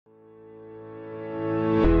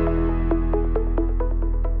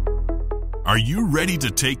Are you ready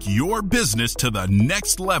to take your business to the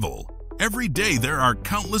next level? Every day, there are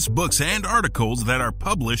countless books and articles that are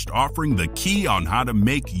published offering the key on how to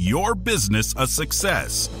make your business a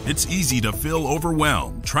success. It's easy to feel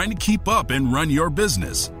overwhelmed trying to keep up and run your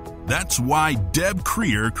business. That's why Deb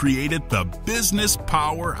Creer created the Business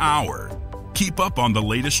Power Hour. Keep up on the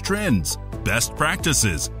latest trends, best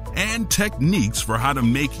practices, and techniques for how to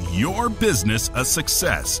make your business a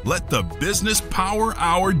success. Let the Business Power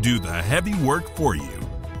Hour do the heavy work for you.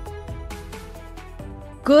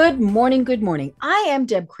 Good morning. Good morning. I am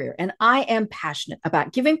Deb Creer, and I am passionate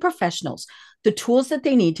about giving professionals the tools that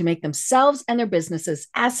they need to make themselves and their businesses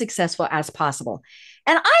as successful as possible.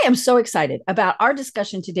 And I am so excited about our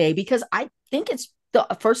discussion today because I think it's the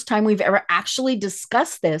first time we've ever actually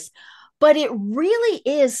discussed this, but it really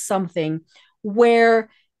is something where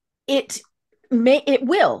it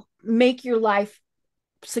will make your life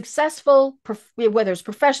successful, whether it's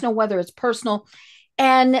professional, whether it's personal.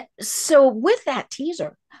 And so with that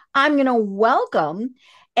teaser, I'm going to welcome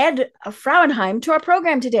Ed Frauenheim to our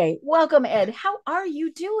program today. Welcome, Ed. How are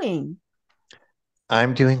you doing?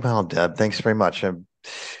 I'm doing well, Deb. Thanks very much. I'm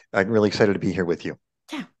really excited to be here with you.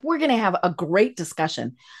 Yeah, we're going to have a great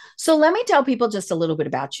discussion. So let me tell people just a little bit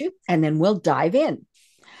about you, and then we'll dive in.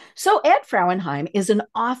 So Ed Frauenheim is an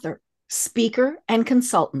author, speaker, and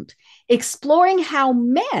consultant, exploring how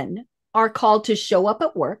men are called to show up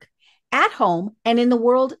at work, at home, and in the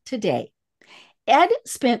world today. Ed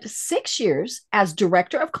spent 6 years as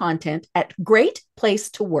director of content at Great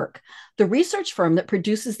Place to Work, the research firm that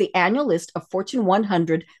produces the annual list of Fortune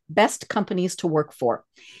 100 best companies to work for.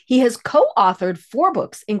 He has co-authored 4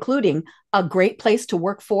 books, including A Great Place to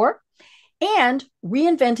Work For and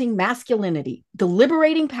Reinventing Masculinity, the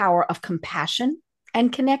Liberating Power of Compassion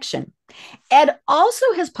and Connection. Ed also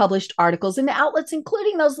has published articles in outlets,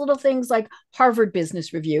 including those little things like Harvard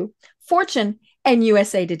Business Review, Fortune, and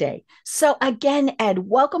USA Today. So again, Ed,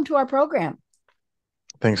 welcome to our program.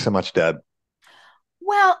 Thanks so much, Deb.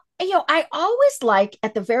 Well, I always like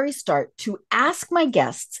at the very start to ask my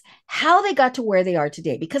guests how they got to where they are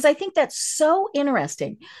today, because I think that's so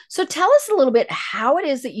interesting. So tell us a little bit how it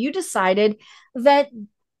is that you decided that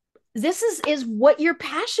this is what your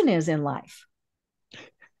passion is in life.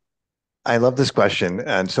 I love this question.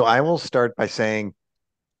 And so I will start by saying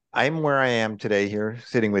I'm where I am today here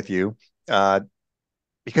sitting with you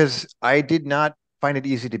because I did not find it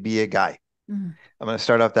easy to be a guy. Mm-hmm. I'm going to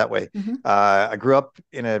start off that way. Mm-hmm. I grew up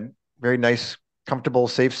in a very nice, comfortable,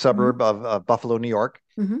 safe suburb mm-hmm. of Buffalo, New York.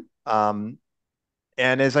 Mm-hmm.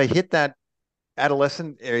 And as I hit that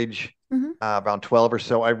adolescent age, mm-hmm. Around 12 or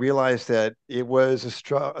so, I realized that it was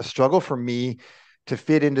a struggle for me to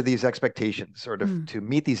fit into these expectations or to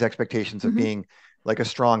meet these expectations of mm-hmm. being like a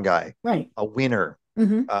strong guy, right? A winner,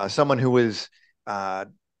 mm-hmm. Someone who was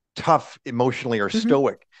tough emotionally or mm-hmm.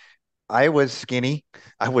 stoic. I was skinny.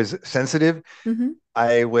 I was sensitive. Mm-hmm.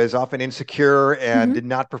 I was often insecure and mm-hmm. did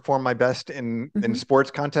not perform my best in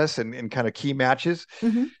sports contests and in kind of key matches.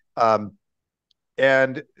 Mm-hmm.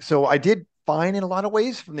 And so I did fine in a lot of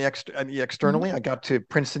ways from the externally. Mm-hmm. I got to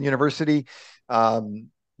Princeton University,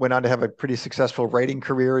 went on to have a pretty successful writing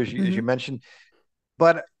career, as you mentioned.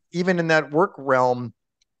 But even in that work realm,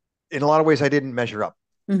 in a lot of ways, I didn't measure up.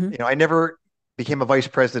 Mm-hmm. I never became a vice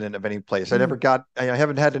president of any place. Mm-hmm. I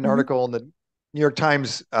haven't had an mm-hmm. article in the New York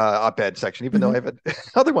Times op-ed section, even though I've had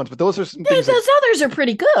other ones, but those are some things. Those others are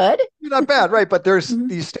pretty good. Not bad, right? But there's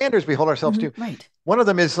these standards we hold ourselves to. Right. One of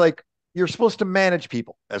them is like, you're supposed to manage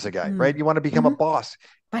people as a guy, right? You want to become a boss.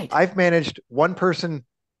 Right. I've managed one person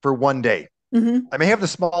for one day. Mm-hmm. I may have the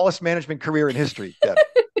smallest management career in history.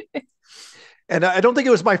 And I don't think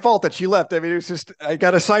it was my fault that she left. I mean, it was just, I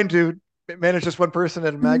got assigned to manage just one person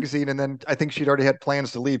at a magazine. And then I think she'd already had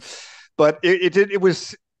plans to leave, but it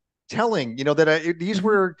was telling, that these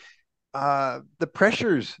were the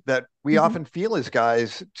pressures that we often feel as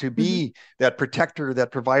guys to be that protector,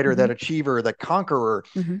 that provider, that achiever, that conqueror.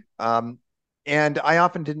 And I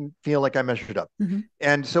often didn't feel like I measured up.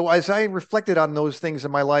 And so as I reflected on those things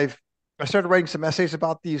in my life, I started writing some essays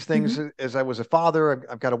about these things as I was a father.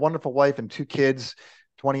 I've got a wonderful wife and 2 kids,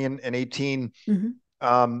 20 and 18.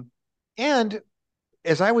 And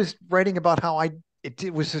as I was writing about how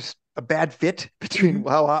it was just a bad fit between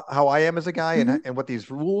how I am as a guy and what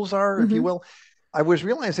these rules are, if you will, I was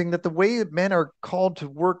realizing that the way men are called to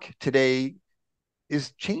work today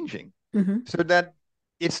is changing, so that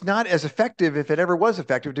it's not as effective, if it ever was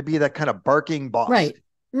effective, to be that kind of barking boss, right?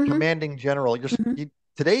 Commanding general.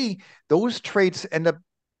 Today, those traits end up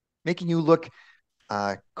making you look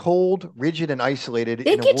cold, rigid, and isolated.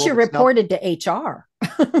 They get you reported to HR.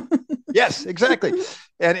 Yes, exactly.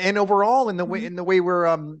 And overall, in the way we're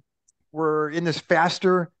we're in this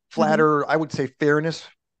faster, flatter, I would say fairness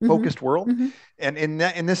focused world. And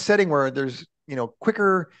in this setting where there's,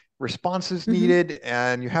 quicker responses needed,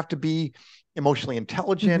 and you have to be emotionally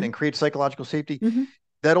intelligent and create psychological safety,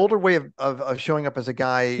 that older way of showing up as a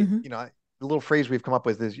guy, the little phrase we've come up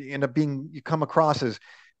with is you come across as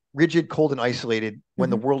rigid, cold, and isolated when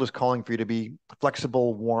the world is calling for you to be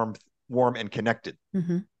flexible, warm, and connected.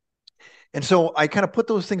 And so I kind of put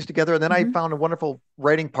those things together. And then I found a wonderful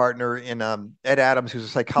writing partner in Ed Adams, who's a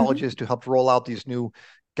psychologist, who helped roll out these new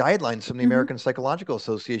guidelines from the American Psychological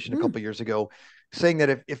Association a couple of years ago, saying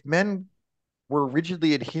that if men were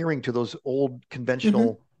rigidly adhering to those old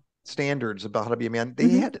conventional standards about how to be a man, they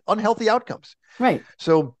had unhealthy outcomes. Right.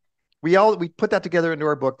 So we put that together into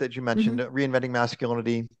our book that you mentioned, Reinventing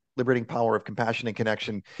Masculinity, Liberating Power of Compassion and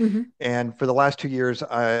Connection. And for the last 2 years,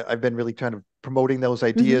 I've been really kind of promoting those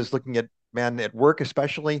ideas, looking at men at work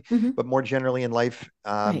especially, but more generally in life,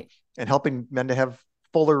 and helping men to have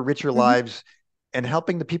fuller, richer lives, and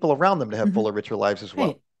helping the people around them to have fuller, richer lives as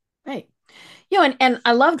well. Right. And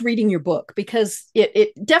I loved reading your book because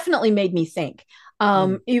it definitely made me think.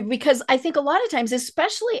 Because I think a lot of times,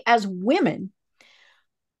 especially as women,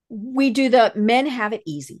 we do the men have it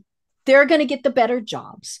easy. They're going to get the better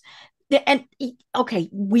jobs. And okay,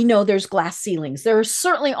 we know there's glass ceilings. There are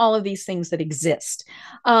certainly all of these things that exist.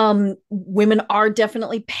 Women are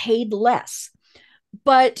definitely paid less.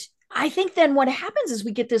 But I think then what happens is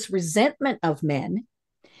we get this resentment of men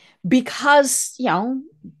because,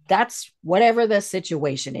 that's whatever the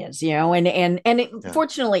situation is,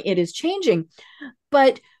 fortunately it is changing.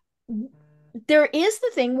 But there is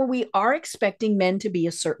the thing where we are expecting men to be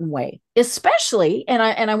a certain way, especially, and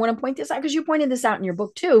I want to point this out because you pointed this out in your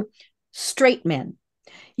book too, straight men.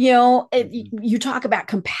 You talk about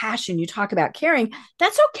compassion, you talk about caring.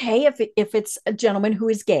 That's okay if it's a gentleman who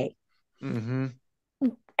is gay.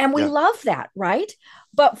 And we love that, right?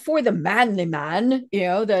 But for the manly man,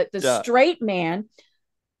 the straight man,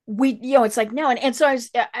 it's like, no. And so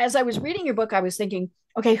as I was reading your book, I was thinking,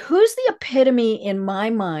 okay, who's the epitome in my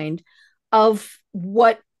mind of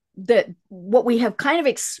what we have kind of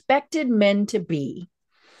expected men to be?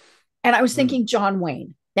 And I was thinking John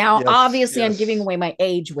Wayne. Now, obviously, I'm giving away my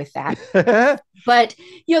age with that, but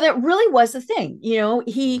that really was the thing.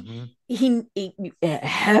 He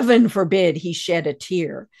heaven forbid he shed a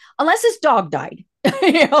tear, unless his dog died.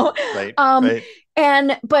 Right.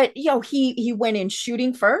 But he went in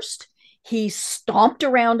shooting first. He stomped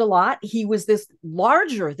around a lot. He was this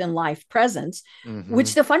larger than life presence,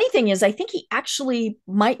 which the funny thing is, I think he actually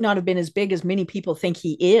might not have been as big as many people think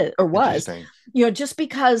he is or was, just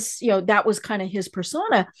because, that was kind of his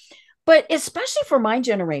persona. But especially for my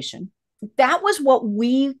generation, that was what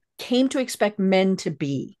we came to expect men to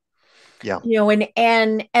be.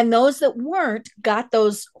 And those that weren't got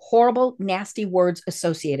those horrible, nasty words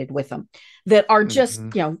associated with them that are just,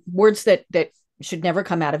 words that should never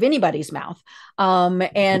come out of anybody's mouth.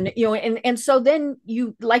 And so then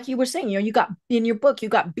you, like you were saying, you got in your book, you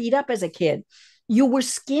got beat up as a kid, you were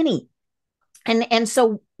skinny. And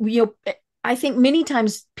so, I think many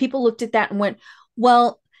times people looked at that and went,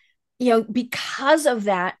 well, because of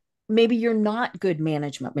that, maybe you're not good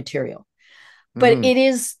management material. But it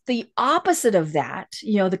is the opposite of that,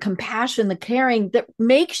 the compassion, the caring that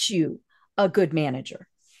makes you a good manager.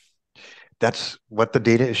 That's what the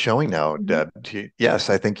data is showing now, Deb. Yes,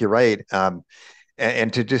 I think you're right.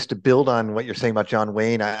 And to build on what you're saying about John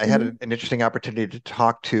Wayne, I had an interesting opportunity to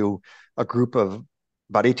talk to a group of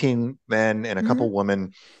about 18 men and a couple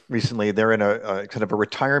women recently. They're in a kind of a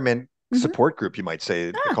retirement support group, you might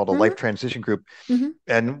say, called a life transition group.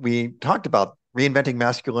 And we talked about reinventing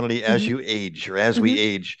masculinity as you age, or as we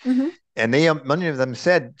age. And many of them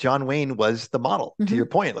said John Wayne was the model, to your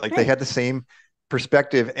point. Like they had the same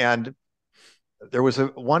perspective. And there was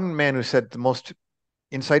one man who said the most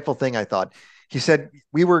insightful thing, I thought. He said,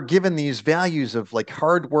 we were given these values of like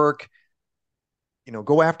hard work,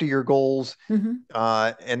 go after your goals.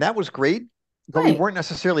 And that was great, but we weren't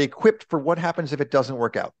necessarily equipped for what happens if it doesn't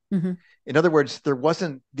work out. In other words, there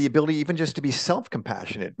wasn't the ability even just to be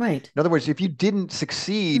self-compassionate. Right. In other words, if you didn't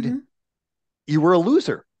succeed, you were a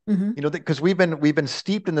loser. Because we've been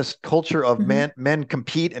steeped in this culture of men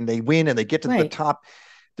compete and they win and they get to the top.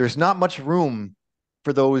 There's not much room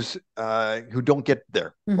for those who don't get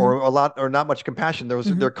there, or not much compassion.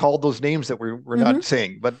 They're called those names that we're not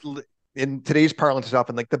saying, but in today's parlance, it's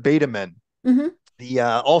often like the beta men, the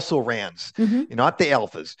also rans, not the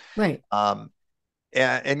alphas. Right.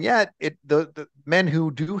 And yet the men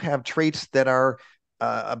who do have traits that are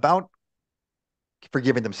about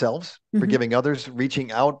forgiving themselves, forgiving others,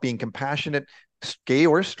 reaching out, being compassionate, gay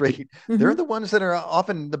or straight, they're the ones that are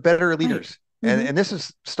often the better leaders. Right. And this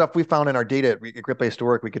is stuff we found in our data at Great Place to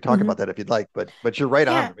Work. We could talk about that if you'd like, but you're right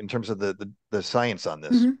on in terms of the science on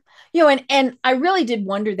this. And I really did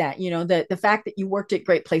wonder that, the fact that you worked at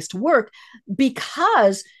Great Place to Work,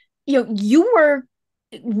 because, you were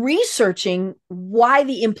researching why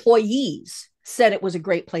the employees said it was a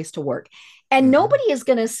great place to work. And nobody is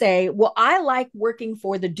going to say, well, I like working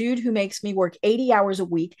for the dude who makes me work 80 hours a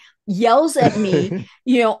week, yells at me,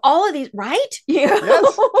 all of these, right?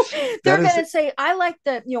 Yes. They're going to say, I like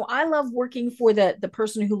I love working for the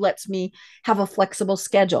person who lets me have a flexible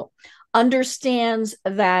schedule, understands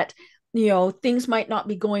that, things might not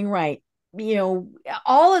be going right.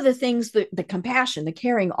 All of the things, the compassion, the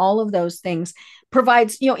caring, all of those things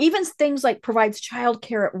provides, even things like provides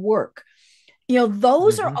childcare at work.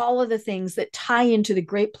 Those are all of the things that tie into the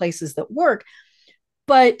great places that work.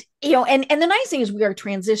 But, and the nice thing is we are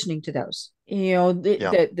transitioning to those,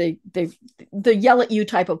 the yell at you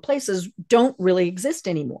type of places don't really exist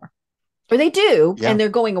anymore, or they do, and they're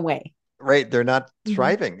going away. Right. They're not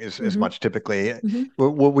thriving as much typically.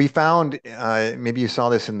 What we found, maybe you saw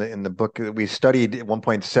this in the book that we studied at one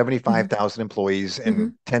point, 75,000 employees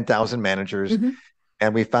and 10,000 managers.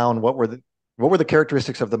 And we found what were the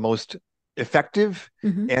characteristics of the most effective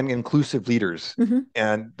and inclusive leaders.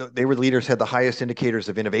 And they were leaders had the highest indicators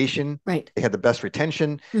of innovation. Right. They had the best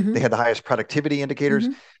retention. They had the highest productivity indicators.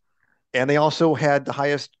 And they also had the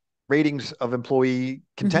highest ratings of employee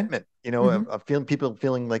contentment, of people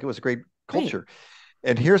feeling like it was a great culture.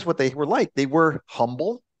 Right. And here's what they were like. They were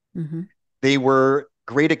humble. They were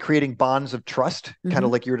great at creating bonds of trust, kind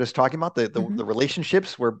of like you were just talking about, the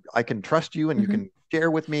relationships where I can trust you and you can share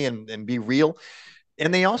with me and be real.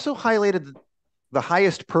 And they also highlighted the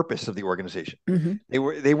highest purpose of the organization. They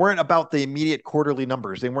weren't about the immediate quarterly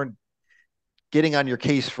numbers. They weren't getting on your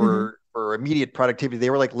case for immediate productivity. They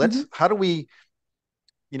were like, how do we,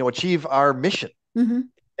 achieve our mission?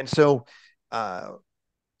 And so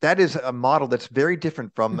that is a model that's very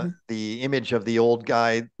different from the image of the old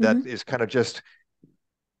guy that is kind of just,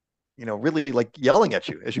 really like yelling at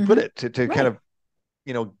you, as you put it, to kind of,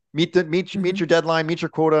 meet your deadline, meet your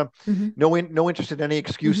quota, no interest in any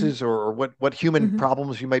excuses or what human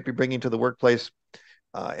problems you might be bringing to the workplace.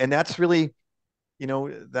 And that's really,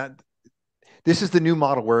 that this is the new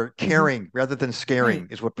model where caring rather than scaring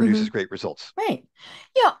is what produces great results. Right.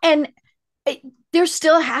 And there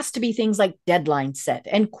still has to be things like deadline set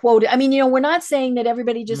and quota. I mean, we're not saying that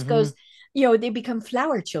everybody just goes, they become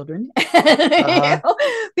flower children. And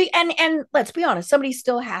let's be honest, somebody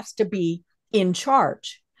still has to be in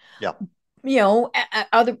charge. Yeah.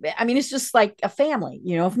 It's just like a family,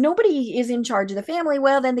 if nobody is in charge of the family,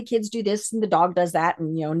 well, then the kids do this and the dog does that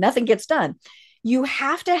and, nothing gets done. You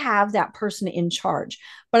have to have that person in charge.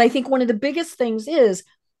 But I think one of the biggest things is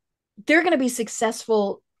they're going to be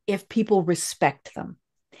successful if people respect them.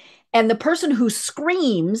 And the person who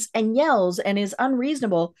screams and yells and is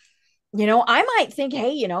unreasonable, I might think,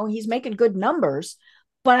 hey, he's making good numbers,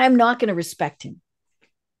 but I'm not going to respect him.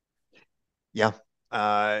 Yeah.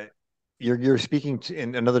 You're speaking to,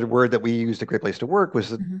 in another word that we used at Great Place to Work was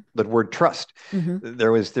the word trust.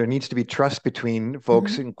 There needs to be trust between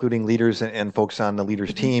folks, including leaders and folks on the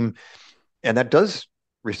leaders team. And that does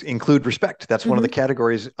include respect. That's one of the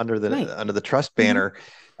categories under the trust banner.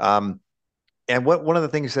 And one of the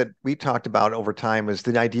things that we talked about over time was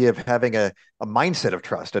the idea of having a mindset of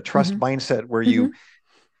trust, a trust mindset where you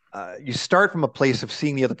start from a place of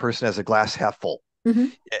seeing the other person as a glass half full.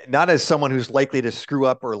 Not as someone who's likely to screw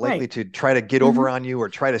up or likely to try to get over on you or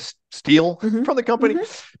try to steal from the company,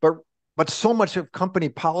 but so much of company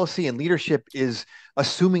policy and leadership is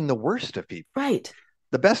assuming the worst of people. Right.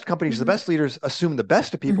 The best companies, the best leaders assume the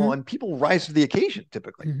best of people, and people rise to the occasion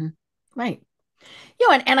typically. Right.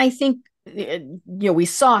 And I think we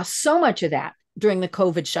saw so much of that during the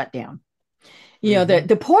COVID shutdown.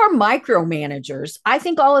 The poor micromanagers, I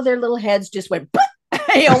think all of their little heads just went,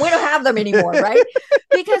 we don't have them anymore, right?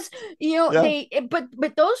 Because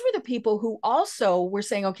but those were the people who also were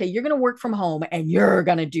saying, okay, you're going to work from home and you're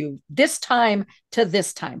going to do this time to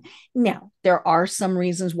this time. Now there are some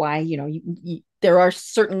reasons why there are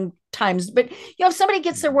certain times, but if somebody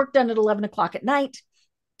gets their work done at 11 o'clock at night,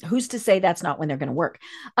 who's to say that's not when they're going to work?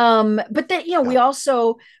 But that we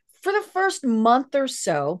also, for the first month or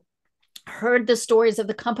so, heard the stories of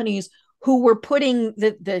the companies who were putting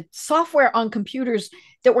the software on computers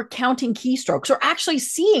that were counting keystrokes or actually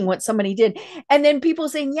seeing what somebody did. And then people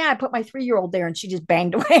saying, yeah, I put my 3-year-old there and she just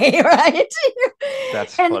banged away, right?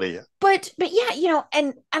 That's funny. But yeah,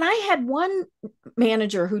 and I had one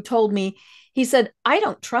manager who told me, he said, I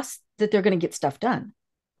don't trust that they're going to get stuff done.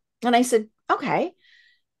 And I said, Okay.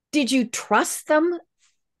 Did you trust them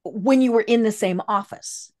when you were in the same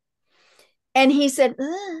office? And he said,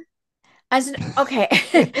 I said, okay.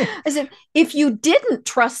 I said, if you didn't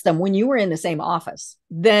trust them when you were in the same office,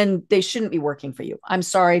 then they shouldn't be working for you. I'm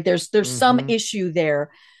sorry. There's some issue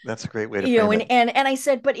there. That's a great way to frame it. And I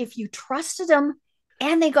said, but if you trusted them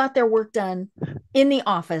and they got their work done in the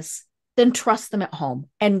office, then trust them at home.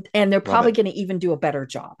 And they're probably going to even do a better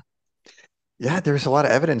job. Yeah, there's a lot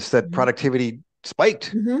of evidence that productivity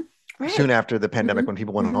spiked soon after the pandemic when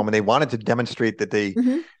people went home, and they wanted to demonstrate that they,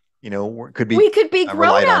 could be. We could be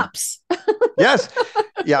grown-ups. Yes.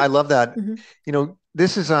 Yeah, I love that.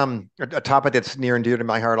 This is a topic that's near and dear to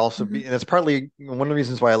my heart also. And it's partly one of the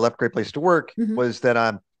reasons why I left Great Place to Work was that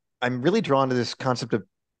I'm really drawn to this concept of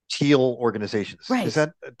teal organizations. Right. Is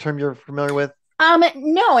that a term you're familiar with?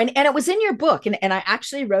 No, and it was in your book, and I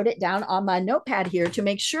actually wrote it down on my notepad here to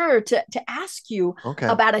make sure to ask you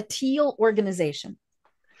about a teal organization.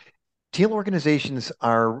 Teal organizations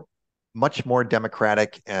are much more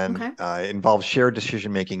democratic and involve shared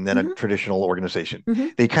decision making than a traditional organization.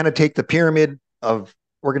 They kind of take the pyramid of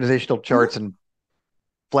organizational charts and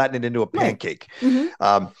flatten it into a pancake.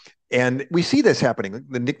 And we see this happening,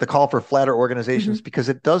 the call for flatter organizations, because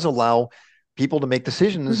it does allow people to make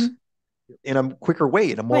decisions in a quicker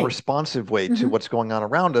way, in a more responsive way to what's going on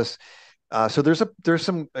around us. So there's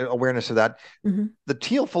some awareness of that. The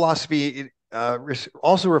teal philosophy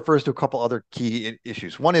also refers to a couple other key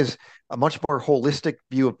issues. One is a much more holistic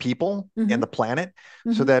view of people and the planet,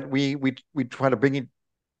 so that we try to bring in,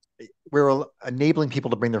 we're enabling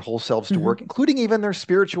people to bring their whole selves to work, including even their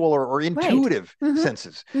spiritual or intuitive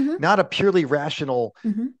senses, not a purely rational,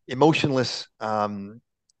 emotionless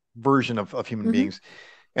version of human beings.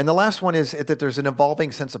 And the last one is that there's an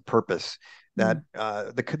evolving sense of purpose, that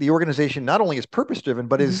the organization not only is purpose driven,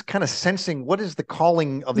 but is kind of sensing what is the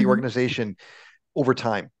calling of the organization over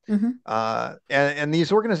time. And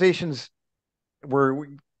these organizations were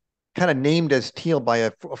kind of named as teal by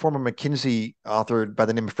a former McKinsey author by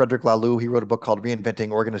the name of Frederick Laloux. He wrote a book called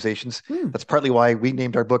Reinventing Organizations. That's partly why we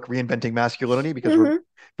named our book Reinventing Masculinity, because we're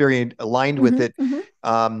very aligned with it.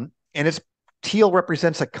 And it's teal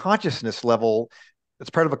represents a consciousness level. It's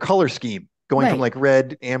part of a color scheme going from like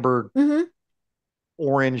red, amber,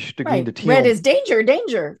 orange to green to teal. Red is danger, things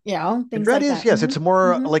red like is, that. yes, it's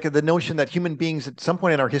more like the notion that human beings at some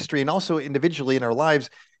point in our history and also individually in our lives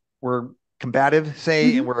were combative,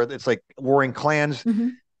 say, and where it's like warring clans.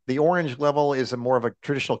 The orange level is a more of a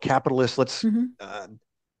traditional capitalist. Let's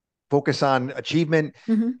focus on achievement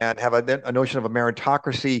and have a notion of a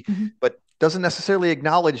meritocracy, but doesn't necessarily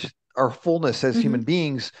acknowledge our fullness as human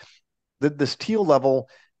beings. This teal level,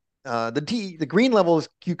 the green level is,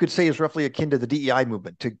 you could say, is roughly akin to the DEI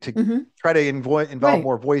movement to try to involve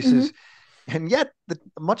more voices. And yet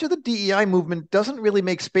much of the DEI movement doesn't really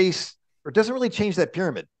make space or doesn't really change that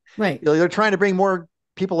pyramid. They're trying to bring more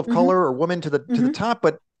people of color or women to the top,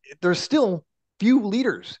 but there's still few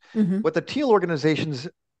leaders. What the teal organizations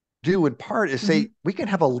do in part is say, we can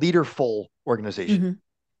have a leaderful organization.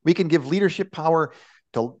 We can give leadership power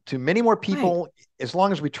to many more people as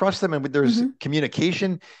long as we trust them and there's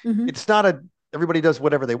communication. It's not everybody does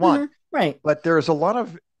whatever they want. But there's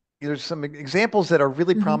some examples that are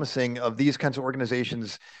really promising of these kinds of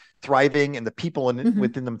organizations thriving and the people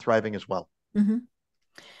within them thriving as well.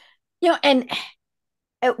 And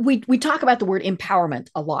we talk about the word empowerment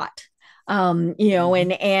a lot.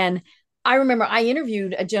 And I remember I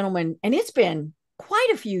interviewed a gentleman, and it's been quite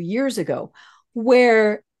a few years ago,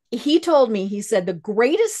 where he told me, he said the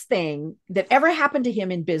greatest thing that ever happened to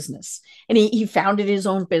him in business, and he founded his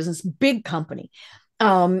own business, big company.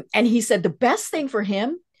 And he said the best thing for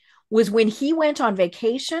him was when he went on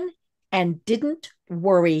vacation and didn't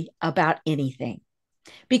worry about anything,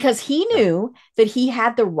 because he knew that he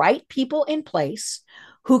had the right people in place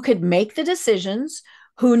who could make the decisions,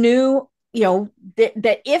 who knew,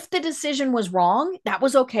 that if the decision was wrong, that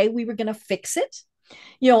was okay. We were going to fix it.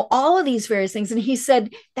 All of these various things. And he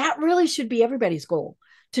said that really should be everybody's goal,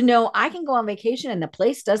 to know I can go on vacation and the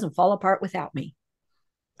place doesn't fall apart without me.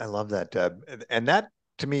 I love that. And that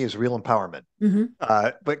to me is real empowerment.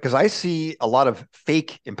 But because I see a lot of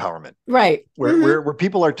fake empowerment, where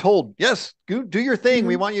people are told, yes, go do your thing.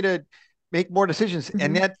 We want you to make more decisions.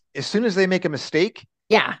 And yet as soon as they make a mistake,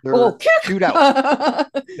 they're chewed out.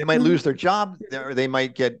 They might lose their job, or they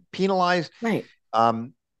might get penalized.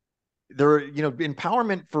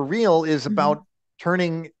 Empowerment for real is about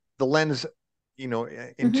turning the lens,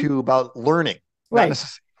 into about learning.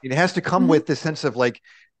 It has to come with this sense of like,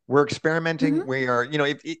 we're experimenting. We are,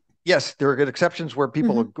 yes, there are good exceptions where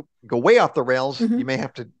people go way off the rails. You may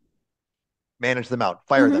have to manage them out,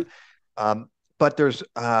 fire them. But there's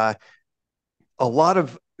a lot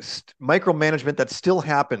of micromanagement that still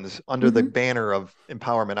happens under the banner of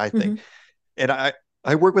empowerment, I think. And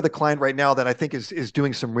I work with a client right now that I think is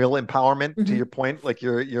doing some real empowerment, to your point, like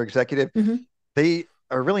your executive. They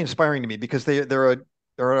are really inspiring to me because they're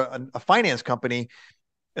a finance company,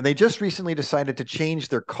 and they just recently decided to change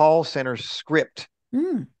their call center script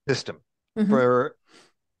system for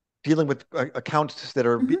dealing with accounts that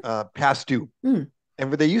are past due. And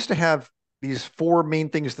where they used to have these four main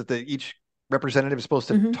things that each representative is supposed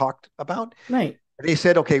to talk about. Right. And they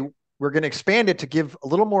said, okay, we're going to expand it to give a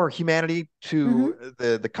little more humanity to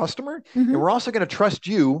the customer. And we're also going to trust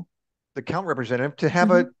you, the account representative, to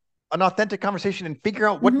have an authentic conversation and figure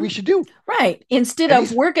out what we should do. Right. Instead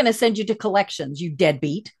of we're going to send you to collections, you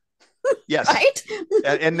deadbeat. Yes. Right.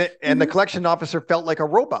 and the collection officer felt like a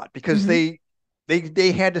robot because they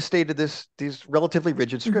had to stay to these relatively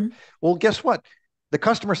rigid script. Well, guess what? The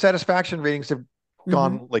customer satisfaction ratings have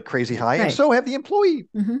gone like crazy high, and so have the employee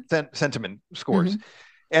sentiment scores.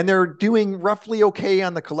 And they're doing roughly okay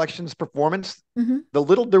on the collections performance.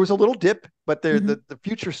 There was a little dip, but the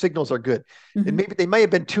future signals are good. And maybe they may have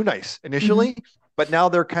been too nice initially, but now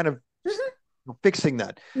they're kind of fixing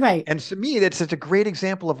that. Right. And to me, that's such a great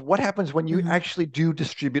example of what happens when you actually do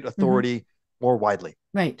distribute authority more widely.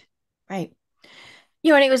 Right. Right.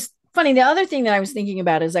 And it was funny. The other thing that I was thinking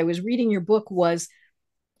about as I was reading your book was,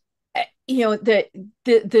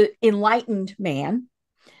 the enlightened man,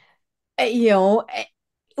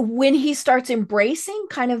 when he starts embracing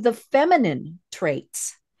kind of the feminine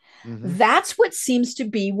traits, that's what seems to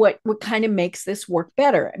be what kind of makes this work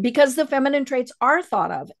better, because the feminine traits are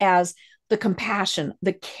thought of as the compassion,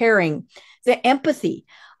 the caring, the empathy,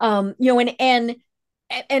 and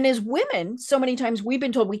as women, so many times we've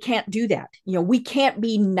been told we can't do that. We can't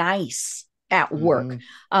be nice at work.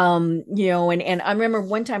 And I remember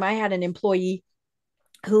one time I had an employee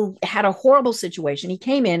who had a horrible situation. He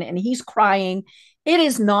came in and he's crying. It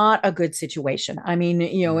is not a good situation. I mean,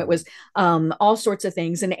 it was all sorts of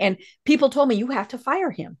things. And people told me, you have to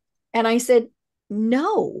fire him. And I said,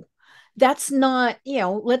 no, that's not,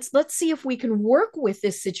 let's see if we can work with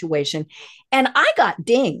this situation. And I got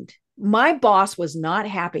dinged. My boss was not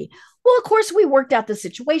happy. Well, of course, we worked out the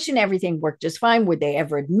situation. Everything worked just fine. Would they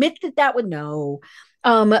ever admit that would? No.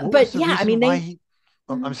 But yeah, I mean,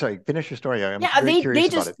 I'm sorry, finish your story. I'm very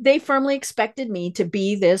curious about it. They firmly expected me to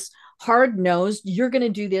be this hard-nosed, you're going to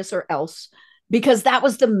do this or else, because that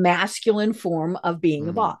was the masculine form of being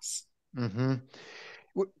a boss. Can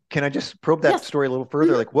I just probe that story a little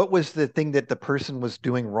further? Like, what was the thing that the person was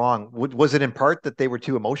doing wrong? Was it in part that they were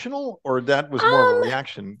too emotional, or that was more of a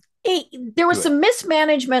reaction? There was some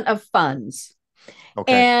mismanagement of funds.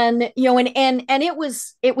 Okay. And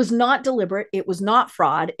it was not deliberate. It was not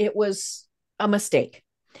fraud. It was a mistake.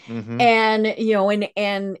 And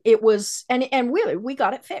it was, and really, we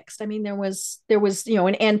got it fixed. I mean, there was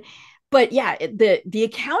but yeah, the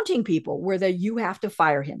accounting people were you have to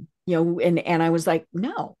fire him, and I was like,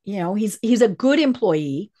 no, he's a good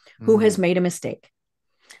employee who has made a mistake.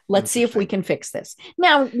 Let's see if we can fix this.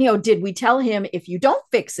 Now, did we tell him, if you don't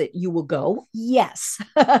fix it, you will go? Yes.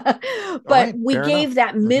 But we gave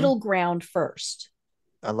that middle ground first.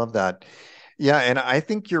 I love that. Yeah. And I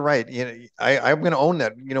think you're right. I'm going to own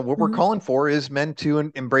that. What we're calling for is men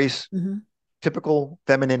to embrace typical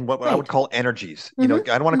feminine, what I would call energies. I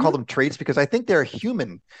don't want to call them traits, because I think they're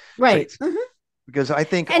human traits. Because I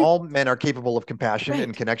think all men are capable of compassion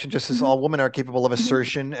and connection, just as all women are capable of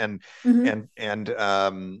assertion and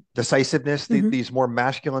decisiveness, these more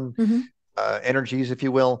masculine energies, if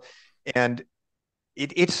you will. And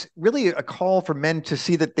it's really a call for men to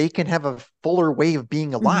see that they can have a fuller way of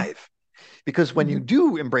being alive. Because when you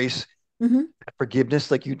do embrace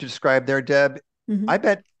forgiveness, like you described there, Deb,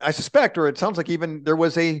 I suspect, or it sounds like even there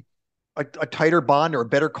was a tighter bond or a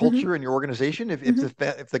better culture in your organization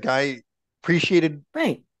if the guy appreciated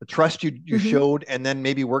the trust you showed and then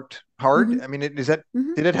maybe worked hard. I mean, did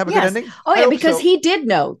it have a good ending? Oh yeah, because he did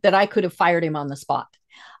know that I could have fired him on the spot.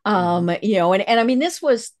 And I mean, this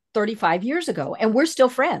was 35 years ago and we're still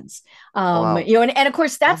friends. Wow. And of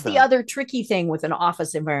course, that's the other tricky thing with an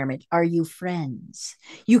office environment. Are you friends?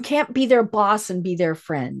 You can't be their boss and be their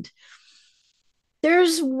friend.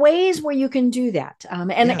 There's ways where you can do that.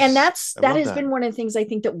 And that has been one of the things I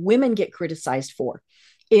think that women get criticized for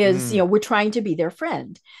is, we're trying to be their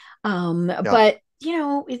friend. But,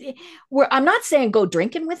 I'm not saying go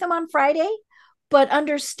drinking with them on Friday, but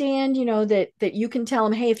understand, that you can tell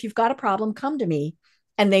them, hey, if you've got a problem, come to me,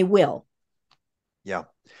 and they will. Yeah.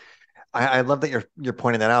 I love that you're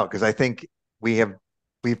pointing that out, because I think we have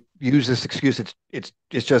we use this excuse, it's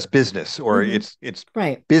just business, or Mm-hmm. it's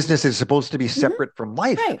Right. business is supposed to be Mm-hmm. separate from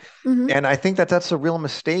life. Right. Mm-hmm. And I think that that's a real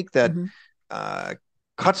mistake that Mm-hmm. uh,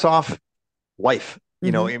 cuts off life.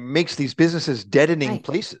 Mm-hmm. It makes these businesses deadening Right.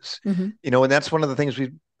 places. Mm-hmm. And that's one of the things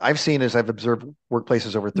I've seen as I've observed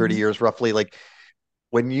workplaces over 30 Mm-hmm. years, roughly. Like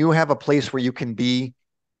when you have a place where you can be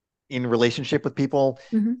in relationship with people,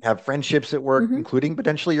 Mm-hmm. have friendships at work, Mm-hmm. including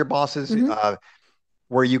potentially your bosses, Mm-hmm.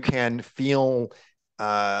 where you can feel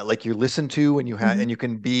like you're listened to, and Mm-hmm. you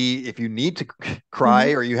can be, if you need to Mm-hmm.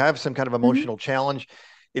 cry or you have some kind of Mm-hmm. emotional challenge,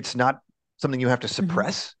 it's not something you have to Mm-hmm.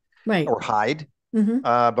 suppress Right. or hide, Mm-hmm.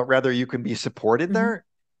 but rather you can be supported Mm-hmm. there.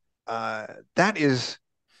 That is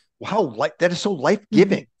that is so life Mm-hmm.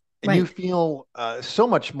 giving, and you Right. feel so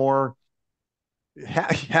much more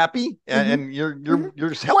happy, Mm-hmm. and Mm-hmm. your Well,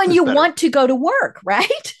 health and is you better. want to go to work,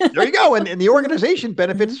 right? There you go, and the Mm-hmm. organization Mm-hmm.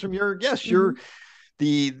 benefits from your, yes, Mm-hmm.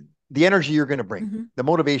 the the energy you're going to bring, Mm-hmm. the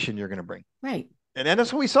motivation you're going to bring. Right. And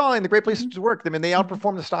that's what we saw in the great places Mm-hmm. to work. I mean, they Mm-hmm.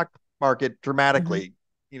 outperform the stock market Mm-hmm. dramatically,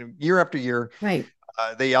 year after year. Right.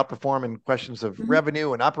 They outperform in questions of Mm-hmm.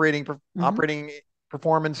 revenue and Mm-hmm. operating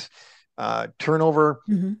performance, turnover.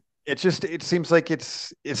 Mm-hmm. It seems like it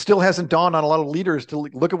still hasn't dawned on a lot of leaders to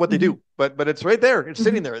look at what they Mm-hmm. do, but it's right there. It's Mm-hmm.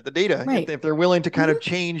 sitting there, the data. If, Right. if they're willing to kind Mm-hmm. of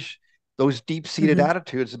change those deep seated Mm-hmm.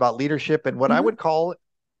 attitudes about leadership and what I Mm-hmm. would call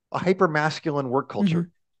a hyper masculine work Mm-hmm. culture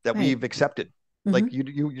that Right. we've accepted. Mm-hmm. Like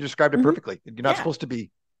you described it Mm-hmm. perfectly. You're not Yeah. supposed to be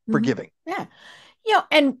Mm-hmm. forgiving. Yeah.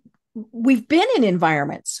 And we've been in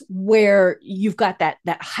environments where you've got that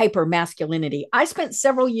hyper masculinity. I spent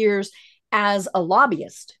several years as a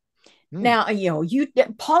lobbyist. Hmm. Now, you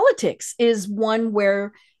politics is one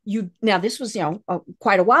where now this was,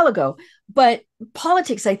 quite a while ago, but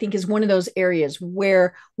politics, I think, is one of those areas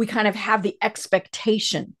where we kind of have the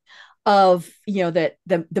expectation of, that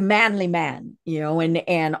the manly man,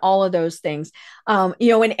 and all of those things.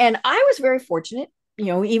 And I was very fortunate,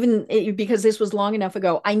 even because this was long enough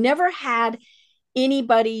ago, I never had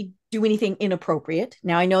anybody do anything inappropriate.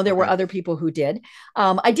 Now, I know there were Okay. other people who did.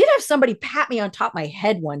 I did have somebody pat me on top of my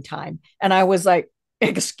head one time, and I was like,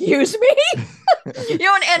 excuse me. And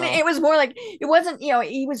Well, it was more like, it wasn't,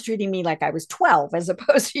 he was treating me like I was 12 as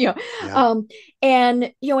opposed to, yeah.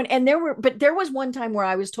 and there was one time where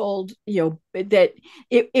I was told, that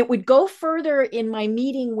it would go further in my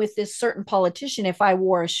meeting with this certain politician if I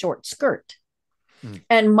wore a short skirt. Hmm.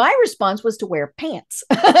 And my response was to wear pants.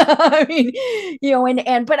 I mean,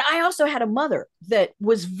 but I also had a mother that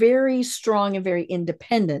was very strong and very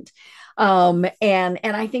independent. And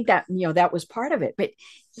I think that, that was part of it. But,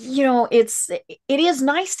 it is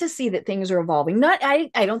nice to see that things are evolving. I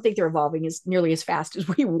don't think they're evolving as nearly as fast as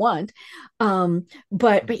we want.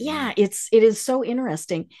 But yeah, it is so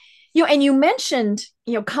interesting. And you mentioned,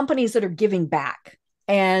 companies that are giving back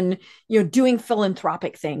and doing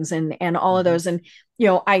philanthropic things and all of Mm-hmm. those. And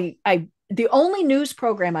I the only news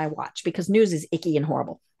program I watch, because news is icky and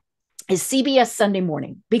horrible, is CBS Sunday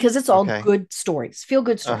Morning, because it's all Okay. good stories, feel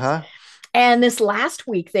good stories. Uh-huh. And this last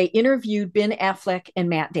week they interviewed Ben Affleck and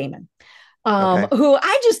Matt Damon, Okay. who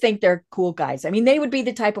I just think they're cool guys. I mean, they would be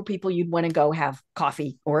the type of people you'd want to go have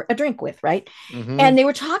coffee or a drink with, right? Mm-hmm. And they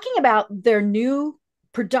were talking about their new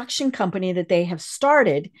production company that they have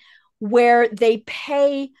started, where they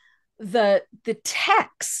pay the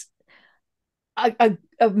techs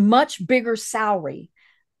a much bigger salary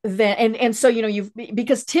than, and so you've,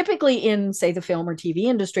 because typically in, say, the film or TV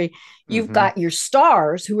industry, you've Mm-hmm. got your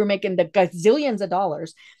stars who are making the gazillions of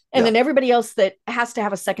dollars, and Yeah. then everybody else that has to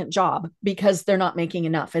have a second job because they're not making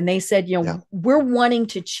enough. And they said, Yeah. we're wanting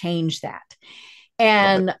to change that.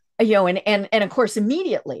 Love it. And and of course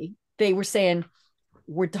immediately they were saying,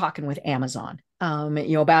 we're talking with Amazon,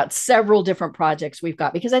 about several different projects we've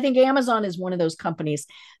got, because I think Amazon is one of those companies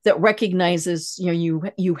that recognizes,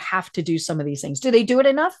 you have to do some of these things. Do they do it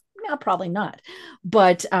enough? No, probably not.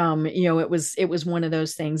 But it was one of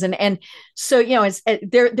those things, and so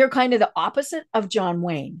they're kind of the opposite of John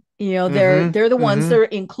Wayne. Mm-hmm. They're the ones Mm-hmm. that are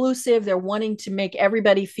inclusive. They're wanting to make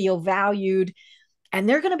everybody feel valued, and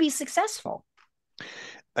they're going to be successful.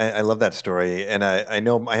 I love that story. And I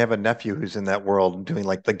know I have a nephew who's in that world doing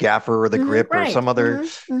like the gaffer or the Mm-hmm, grip or right. some other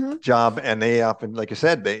Mm-hmm, mm-hmm, job. And they often, like you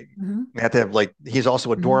said, they mm-hmm, have to have, like, he's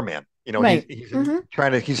also a mm-hmm. doorman. Right. He's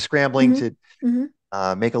Mm-hmm, he's scrambling mm-hmm, to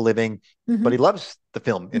mm-hmm, make a living, but mm-hmm, he loves the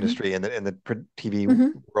film mm-hmm, industry and the TV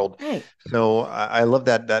mm-hmm. world. Right. So I love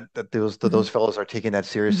that Mm-hmm, those fellows are taking that mm-hmm,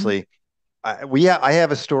 seriously. I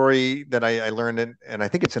have a story that I learned, and I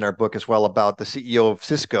think it's in our book as well, about the CEO of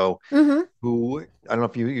Cisco, mm-hmm. who, I don't know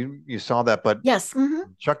if you saw that, but Yes. Mm-hmm,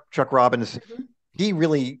 Chuck Robbins, mm-hmm, he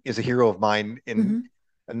really is a hero of mine in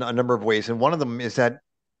mm-hmm, a number of ways. And one of them is that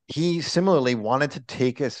he similarly wanted to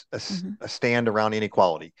take Mm-hmm. a stand around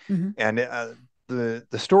inequality. Mm-hmm. And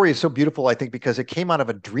the story is so beautiful, I think, because it came out of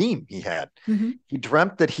a dream he had. Mm-hmm. He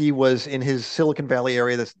dreamt that he was in his Silicon Valley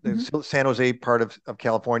area, Mm-hmm. the San Jose part of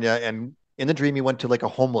California. And in the dream, he went to like a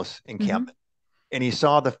homeless Mm-hmm. encampment and he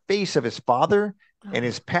saw the face of his father and Oh.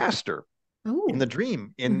 his pastor in the Oh.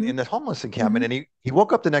 dream Mm-hmm. in the homeless encampment. Mm-hmm. And he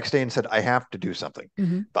woke up the next day and said, I have to do something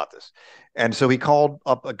Mm-hmm. about this. And so he called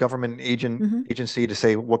up a government Mm-hmm. agency to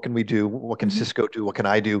say, what can we do? What can Mm-hmm. Cisco do? What can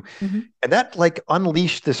I do? Mm-hmm. And that like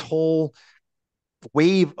unleashed this whole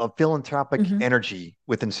wave of philanthropic Mm-hmm. energy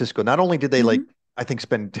within Cisco. Not only did they Mm-hmm. like, I think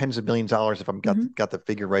spend tens of millions of dollars, if I'm Mm-hmm. got the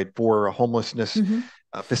figure right, for a homelessness Mm-hmm.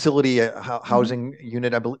 facility, Mm-hmm. housing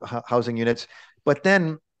unit, I believe, housing units. But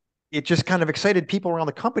then it just kind of excited people around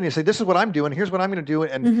the company to say, this is what I'm doing. Here's what I'm going to do.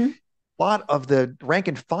 And Mm-hmm. a lot of the rank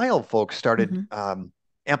and file folks started Mm-hmm.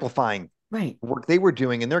 amplifying Right. the work they were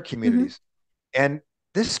doing in their Mm-hmm. communities. And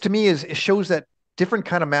this to me is, it shows that different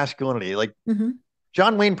kind of masculinity. Like Mm-hmm.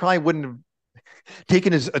 John Wayne probably wouldn't have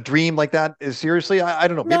taken a dream like that as seriously. I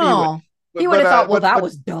don't know. Maybe he would. No, he would have thought, well, that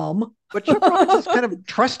was dumb. But Chuck Robbins is kind of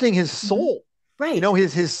trusting his Mm-hmm. soul, Right.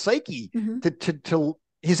 his psyche, Mm-hmm. to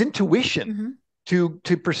his intuition Mm-hmm.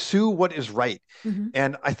 to pursue what is right. Mm-hmm.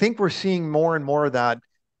 And I think we're seeing more and more of that,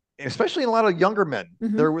 especially in a lot of younger men.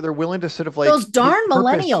 Mm-hmm. They're willing to sort of like Those darn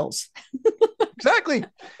purpose. millennials. Exactly.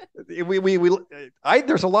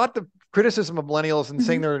 There's a lot of criticism of millennials and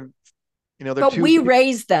saying they're But too. we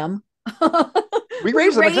raised them. We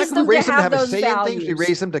raise them exactly. We raise them to have a those say in things. We values.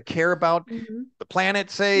 raise them to care about Mm-hmm. the planet,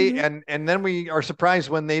 say, Mm-hmm. and then we are surprised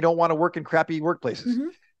when they don't want to work in crappy workplaces,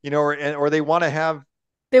 Mm-hmm. or they want to have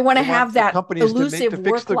They want to they want have that companies elusive to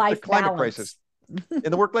fix the work-life climate balance. crisis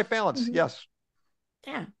in the work-life balance. Mm-hmm. Yes.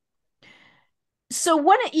 Yeah. So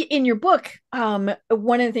one in your book, one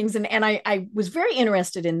of the things, and I was very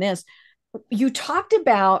interested in this. You talked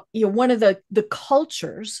about one of the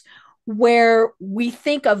cultures where we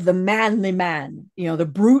think of the manly man, the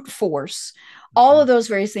brute force, all of those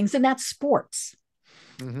various things, and that's sports.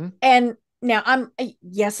 Mm-hmm. And now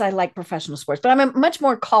yes, I like professional sports, but I'm a much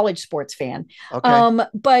more college sports fan. Okay.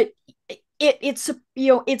 But it's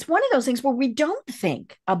it's one of those things where we don't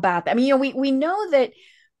think about that. I mean, we know that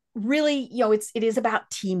really, it is about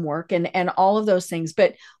teamwork and all of those things,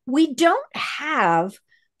 but we don't have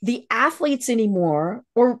the athletes anymore,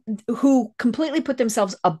 or who completely put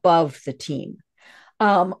themselves above the team.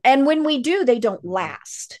 And when we do, they don't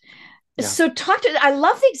last. Yeah. So I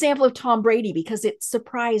love the example of Tom Brady because it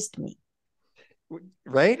surprised me.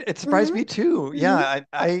 Right? It surprised me too. Yeah.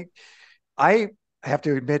 I have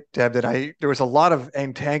to admit, Deb, that there was a lot of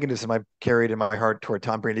antagonism I carried in my heart toward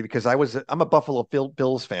Tom Brady because I'm a Buffalo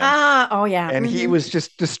Bills fan. Oh yeah. And he was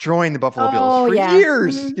just destroying the Buffalo Bills for yeah.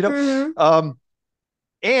 years,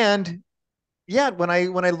 and yeah, when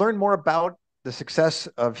I learned more about the success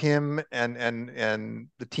of him and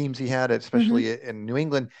the teams he had, especially in New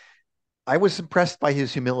England, I was impressed by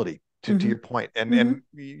his humility. To your point, and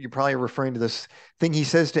you're probably referring to this thing he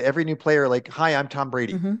says to every new player, like, "Hi, I'm Tom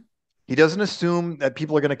Brady." He doesn't assume that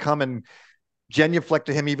people are going to come and genuflect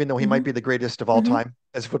to him, even though he might be the greatest of all time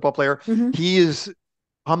as a football player. He is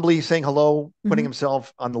humbly saying hello, putting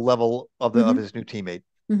himself on the level of his new teammate,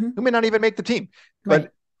 who may not even make the team.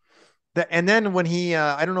 But and then when he,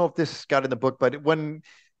 I don't know if this got in the book, but when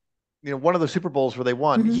one of the Super Bowls where they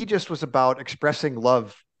won, he just was about expressing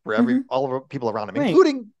love for all of the people around him,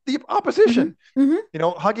 including the opposition.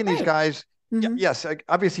 Hugging these guys. Yes,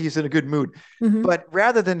 obviously he's in a good mood, but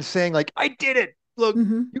rather than saying like, "I did it, look,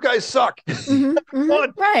 you guys suck," right?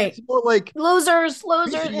 It's more like losers,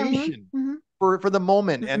 appreciation for the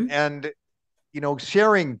moment and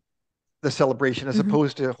sharing the celebration as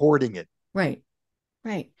opposed to hoarding it. Right.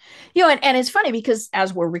 And it's funny because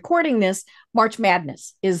as we're recording this, March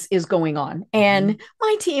Madness is going on, and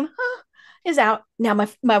my team is out now.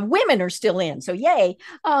 My women are still in, so yay.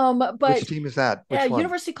 But which team is that? Which one?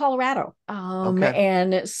 University of Colorado.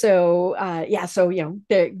 And so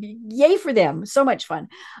yay for them. So much fun.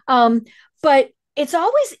 But it's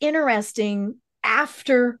always interesting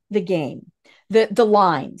after the game, the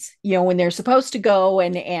lines, when they're supposed to go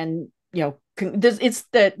and it's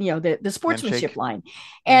the sportsmanship handshake line,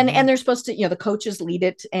 and they're supposed to, the coaches lead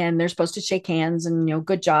it, and they're supposed to shake hands and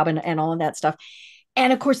good job and all of that stuff.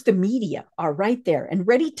 And of course, the media are right there and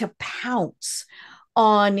ready to pounce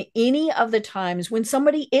on any of the times when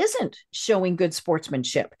somebody isn't showing good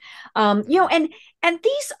sportsmanship. And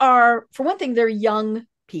these are, for one thing, they're young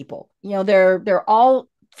people. They're all,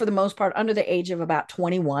 for the most part, under the age of about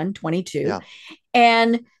 21, 22. Yeah.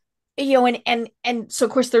 And And so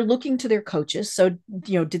of course they're looking to their coaches. So,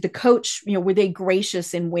 did the coach, were they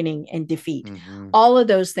gracious in winning and defeat? Mm-hmm. All of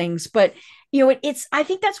those things. But, it's, I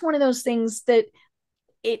think that's one of those things that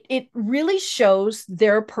it really shows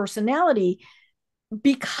their personality,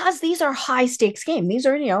 because these are high stakes games. These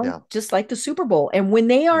are, Yeah. just like the Super Bowl. And when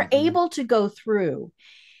they are Mm-hmm. able to go through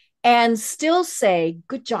and still say,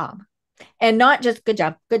 good job, and not just good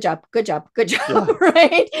job, good job, good job, good job, Yeah.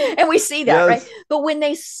 right? And we see that, right? Yes. But when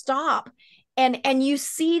they stop and you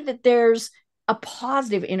see that there's a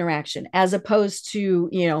positive interaction, as opposed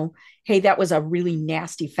to, hey, that was a really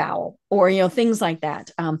nasty foul, or, things like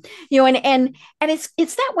that. And it's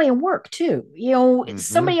that way in work too. Mm-hmm.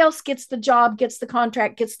 Somebody else gets the job, gets the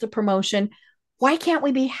contract, gets the promotion. Why can't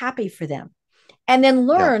we be happy for them? And then Yeah.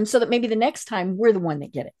 learn, so that maybe the next time we're the one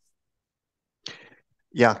that get it.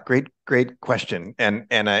 Yeah. Great question and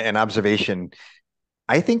an observation.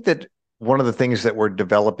 I think that one of the things that we're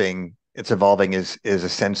developing, it's evolving, is a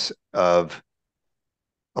sense of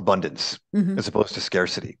abundance Mm-hmm. as opposed to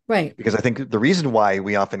scarcity. Right. Because I think the reason why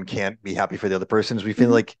we often can't be happy for the other person is we feel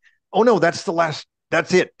Mm-hmm. like, oh no, that's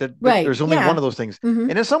it. Right. There's only one Yeah. of those things. Mm-hmm.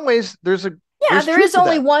 And in some ways, Yeah, there's there truth is to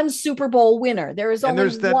only that. one Super Bowl winner. There is And only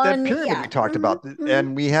there's that one. pyramid we Yeah. talked Mm-hmm. about, Mm-hmm.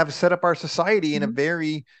 and we have set up our society in a Mm-hmm.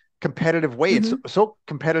 very competitive way. It's Mm-hmm. so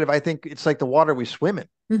competitive. I think it's like the water we swim in.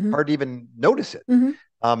 Mm-hmm. Hard to even notice it. Mm-hmm.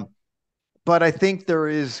 Um, but I think there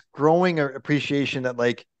is growing appreciation that,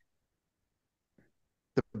 like,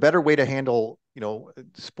 the better way to handle,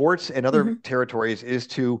 sports and other Mm-hmm. territories is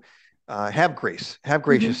to have grace, have Mm-hmm.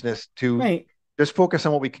 graciousness, to Right. just focus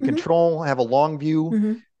on what we can Mm-hmm. control, have a long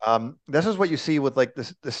view. Mm-hmm. This is what you see with, like,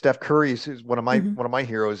 the Steph Curry's, is one of my Mm-hmm.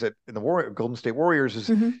 heroes in the Golden State Warriors. Is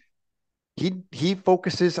Mm-hmm. he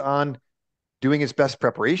focuses on doing his best Mm-hmm.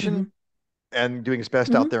 preparation and doing his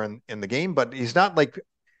best Mm-hmm. out there in the game, but he's not like,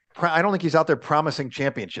 I don't think he's out there promising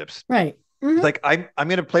championships. Right. He's Mm-hmm. like, I'm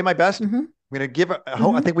going to play my best. Mm-hmm. I'm going to give I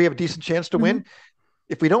Mm-hmm. think we have a decent chance to Mm-hmm. win.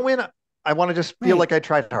 If we don't win, I want to just feel Right. like I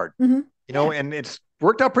tried hard, Mm-hmm. Yeah. and it's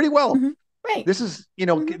worked out pretty well. Mm-hmm. Right. This is,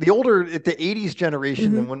 Mm-hmm. the older, the 80s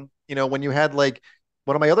generation, Mm-hmm. and when you had, like,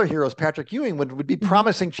 one of my other heroes, Patrick Ewing, would be Mm-hmm.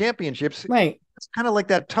 promising championships. Right. It's kind of like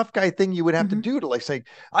that tough guy thing you would have to Mm-hmm. do to, like, say,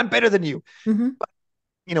 I'm better than you. Mm-hmm.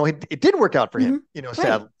 It did work out for Mm-hmm. him, Right.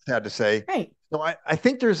 sad to say. Right. So I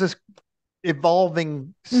think there's this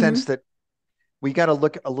evolving Mm-hmm. sense that we got to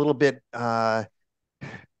look a little bit to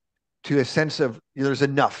a sense of, there's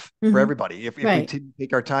enough for Mm-hmm. everybody if we Right.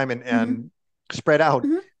 take our time and Mm-hmm. spread out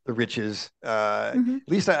Mm-hmm. the riches. Mm-hmm.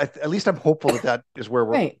 At least I'm hopeful that is where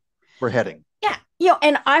Right. we're heading. Yeah.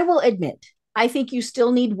 And I will admit, I think you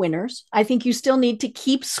still need winners. I think you still need to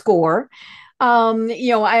keep score.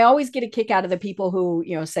 I always get a kick out of the people who,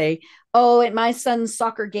 say, oh, at my son's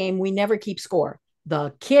soccer game, we never keep score.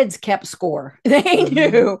 The kids kept score. They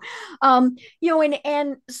Mm-hmm. knew.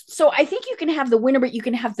 And so I think you can have the winner, but you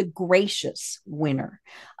can have the gracious winner.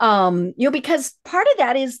 Because part of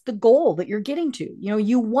that is the goal that you're getting to.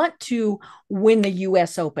 You want to win the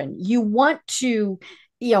US Open. You want to,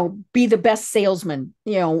 be the best salesman,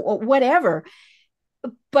 whatever.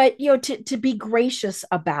 But to be gracious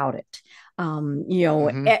about it.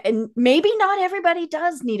 Mm-hmm. And maybe not everybody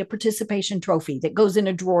does need a participation trophy that goes in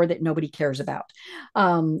a drawer that nobody cares about.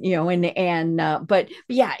 But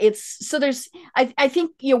yeah, it's, so there's, I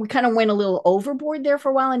think, we kind of went a little overboard there for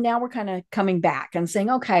a while, and now we're kind of coming back and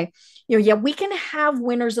saying, okay, yeah, we can have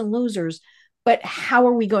winners and losers, but how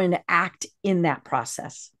are we going to act in that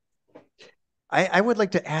process? I would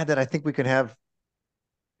like to add that I think we can have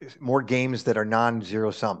more games that are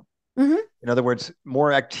non-zero sum. Mm-hmm. In other words,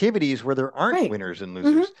 more activities where there aren't Right. winners and Mm-hmm.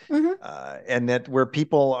 losers, Mm-hmm. and that where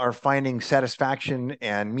people are finding satisfaction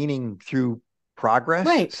and meaning through progress,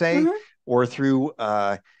 Right. say, Mm-hmm. or through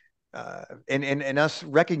and us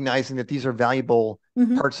recognizing that these are valuable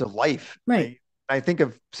Mm-hmm. parts of life. Right. I think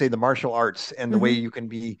of, say, the martial arts and the way Mm-hmm. you can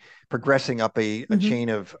be progressing up a Mm-hmm. chain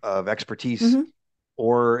of expertise, Mm-hmm.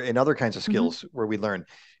 or in other kinds of Mm-hmm. skills where we learn.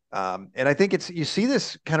 And I think you see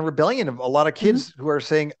this kind of rebellion of a lot of Mm-hmm. kids who are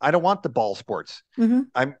saying, I don't want the ball sports.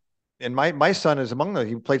 Mm-hmm. And my son is among them.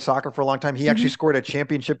 He played soccer for a long time. He actually Mm-hmm. scored a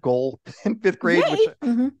championship goal in fifth grade, which Yay.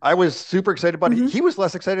 Mm-hmm. I was super excited about. Mm-hmm. He was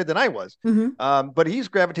less excited than I was. Mm-hmm. But he's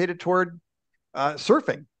gravitated toward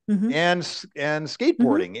surfing Mm-hmm. and Mm-hmm.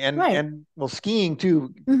 skateboarding Right. and well, skiing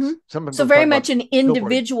too. Mm-hmm. Some So people very talk about much an snowboarding.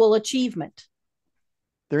 individual achievement.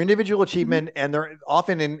 Their individual Mm-hmm. achievement, and they're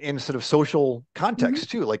often in sort of social Mm-hmm. context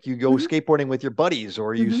too. Like, you go Mm-hmm. skateboarding with your buddies,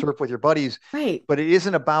 or you Mm-hmm. surf with your buddies, Right. but it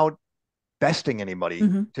isn't about besting anybody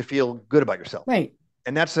Mm-hmm. to feel good about yourself. Right.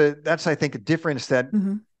 And that's I think a difference that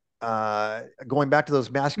Mm-hmm. going back to those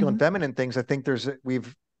masculine Mm-hmm. feminine things, I think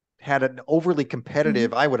we've had an overly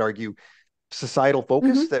competitive, I would argue, societal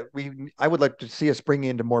focus that I would like to see us bring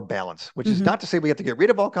into more balance, which is not to say we have to get rid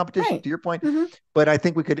of all competition, to your point, but I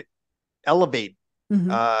think we could elevate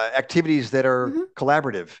activities that are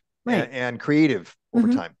collaborative and creative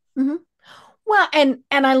over time. Well, and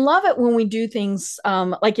I love it when we do things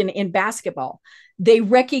like in basketball, they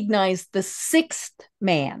recognize the sixth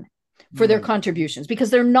man for their contributions, because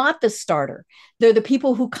they're not the starter. They're the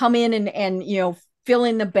people who come in and fill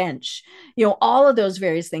in the bench, all of those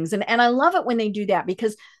various things. And I love it when they do that,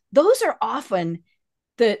 because those are often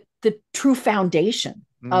the true foundation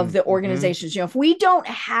of the organizations. If we don't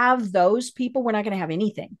have those people, we're not going to have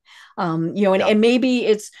anything. And maybe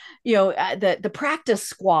it's, the practice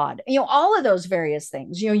squad, all of those various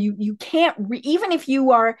things, you can't, even if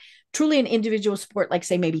you are truly an individual sport, like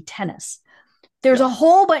say maybe tennis, there's a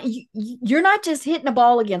whole bunch. You're not just hitting a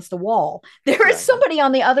ball against the wall. There is somebody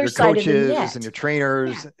on the other side of the net, and your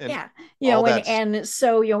trainers, and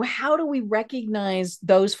so how do we recognize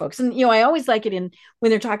those folks? And I always like it when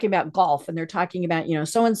they're talking about golf and they're talking about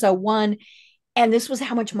so and so won, and this was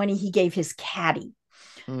how much money he gave his caddy,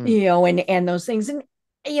 and those things. And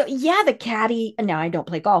the caddy. Now I don't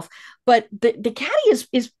play golf, but the caddy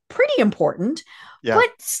is pretty important. Yeah.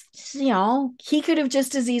 But he could have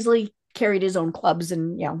just as easily carried his own clubs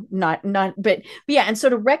and but and so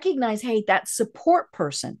to recognize, hey, that support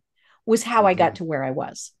person was how I got to where I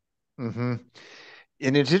was. And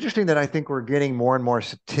it's interesting that I think we're getting more and more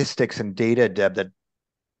statistics and data, Deb, that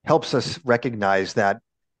helps us recognize that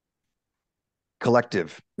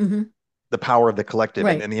collective, the power of the collective,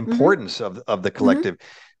 and the importance of the collective.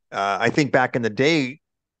 I think back in the day,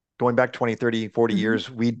 going back 20, 30, 40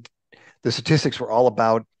 years, the statistics were all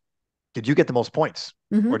about, did you get the most points?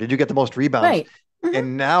 Or did you get the most rebounds? Right.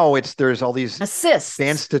 And now there's all these assists,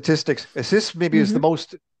 advanced statistics. Assists maybe is the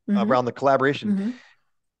most around the collaboration,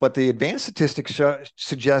 but the advanced statistics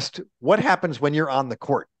suggest what happens when you're on the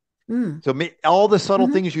court. So all the subtle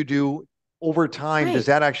things you do over time, does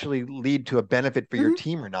that actually lead to a benefit for your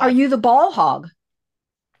team or not? Are you the ball hog?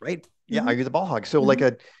 Right. Yeah. Are you the ball hog? So like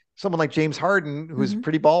someone like James Harden, who's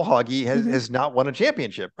pretty ball hoggy, has not won a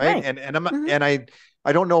championship, right? And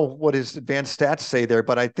I don't know what his advanced stats say there,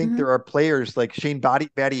 but I think there are players like Shane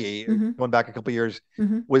Battier, going back a couple of years,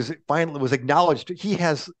 was acknowledged. He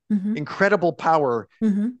has incredible power,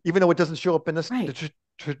 even though it doesn't show up in the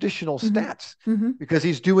traditional stats, because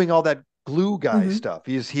he's doing all that glue guy stuff.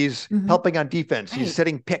 He's helping on defense. He's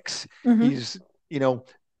setting picks. He's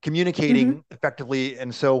communicating effectively,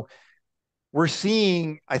 and so we're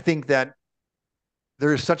seeing, I think, that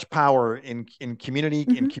there is such power in community,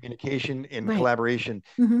 in communication, in collaboration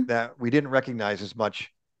that we didn't recognize as much.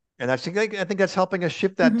 And I think that's helping us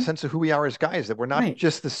shift that sense of who we are as guys, that we're not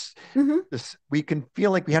just this, we can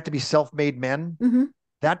feel like we have to be self-made men.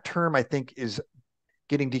 That term, I think, is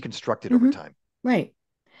getting deconstructed over time. Right.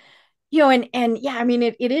 I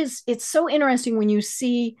mean, it's so interesting when you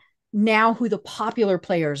see now who the popular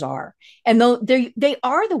players are, and they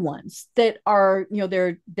are the ones that are,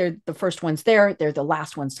 they're the first ones there, they're the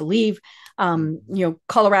last ones to leave.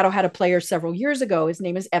 Colorado had a player several years ago. His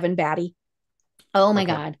name is Evan Batty. Oh my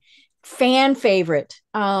God, fan favorite,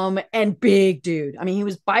 and big dude. I mean, he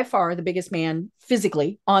was by far the biggest man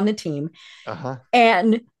physically on the team,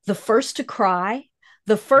 and the first to cry,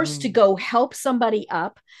 the first to go help somebody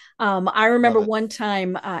up. I remember one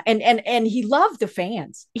time, and he loved the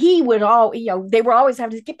fans. He would they were always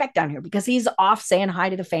having to get back down here because he's off saying hi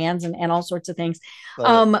to the fans and all sorts of things.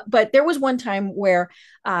 But there was one time where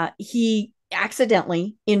he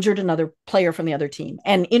accidentally injured another player from the other team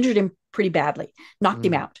and injured him pretty badly, knocked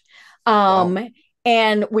him out.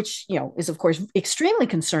 And which, is of course extremely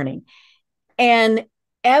concerning. And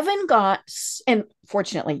Evan and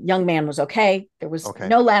fortunately, young man was okay. There was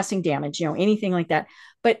no lasting damage, anything like that.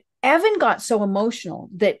 But Evan got so emotional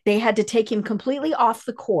that they had to take him completely off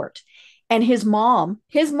the court. And his mom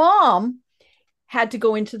had to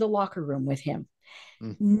go into the locker room with him.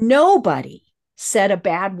 Nobody said a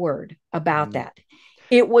bad word about that.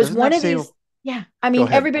 It was Doesn't one of these. I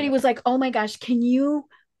mean, everybody was like, oh my gosh, can you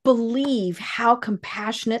believe how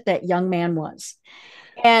compassionate that young man was?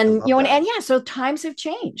 And, so times have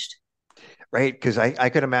changed. Right. Because I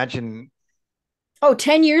could imagine.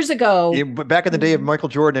 10 years ago. Back in the day of Michael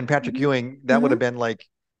Jordan and Patrick Ewing, that would have been like,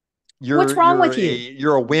 what's wrong with you?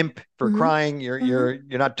 You're a wimp for crying. You're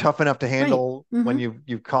not tough enough to handle when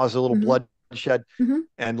you've caused a little bloodshed.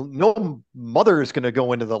 And no mother is going to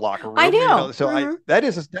go into the locker room. I know. So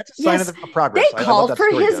that's a sign of progress. They called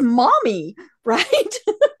for his mommy, right?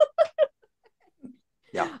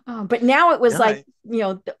 Yeah. But now it was Yeah. like,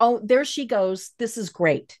 oh, there she goes. This is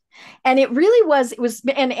great. And it really was,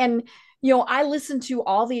 and I listened to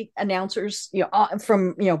all the announcers,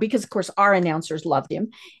 from, because of course our announcers loved him.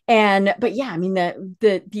 But yeah, I mean,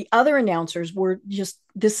 the other announcers were just,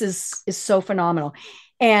 this is so phenomenal.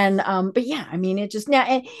 But yeah, I mean, it just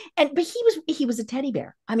now, but he was a teddy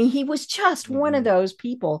bear. I mean, he was just one of those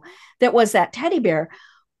people that was that teddy bear.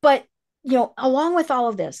 But, along with all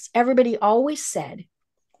of this, everybody always said,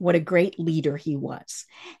 what a great leader he was.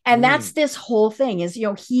 And that's this whole thing is,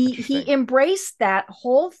 he embraced that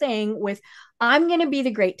whole thing with, I'm going to be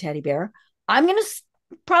the great teddy bear. I'm going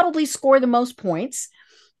to probably score the most points.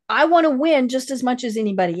 I want to win just as much as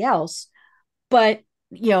anybody else. But,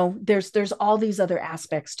 there's all these other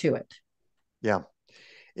aspects to it. Yeah.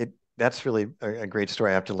 That's really a great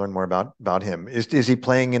story. I have to learn more about him. Is he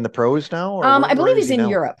playing in the pros now, or I believe where is he's he in now?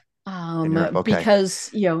 Europe. In Europe, okay. Because,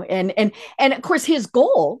 and of course his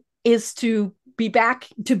goal is to be back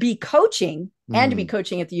to be coaching and to be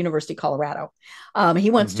coaching at the University of Colorado. He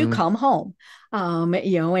wants to come home.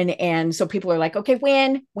 And so people are like, okay,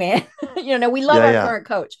 when, no, we love our current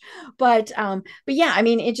coach, but yeah, I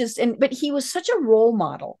mean, but he was such a role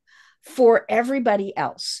model for everybody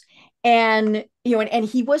else. And and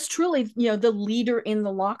he was truly the leader in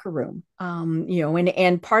the locker room.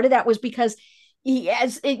 And part of that was because he,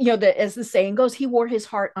 as the saying goes, he wore his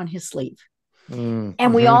heart on his sleeve.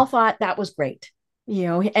 And we all thought that was great.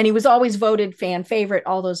 And he was always voted fan favorite,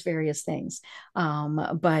 all those various things.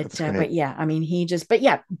 But yeah, I mean, but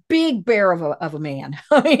yeah, big bear of a man.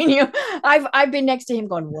 I mean, I've been next to him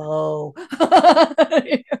going, whoa.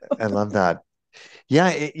 I love that.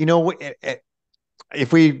 Yeah,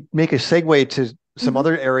 if we make a segue to some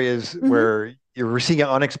other areas where you're seeing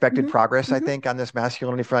unexpected progress, I think on this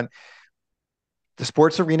masculinity front, the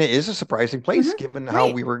sports arena is a surprising place, given how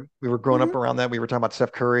we were growing up around that. We were talking about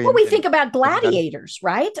Steph Curry. Well, we think about gladiators,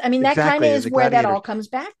 right? I mean, that kind of is where that all comes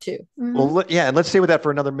back to. Well, yeah, and let's stay with that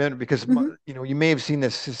for another minute, because you may have seen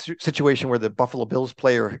this situation where the Buffalo Bills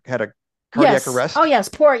player had a cardiac arrest. Oh yes,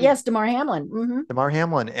 Damar Hamlin. Damar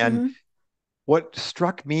Hamlin, and what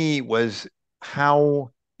struck me was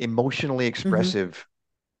how emotionally expressive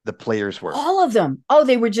the players were. All of them. Oh,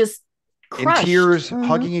 they were just crushed. In tears,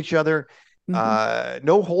 hugging each other.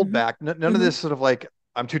 No hold back. None of this sort of like,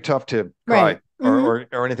 I'm too tough to cry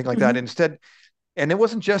or anything like that. Instead, and it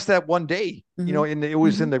wasn't just that one day, it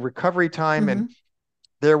was in the recovery time. And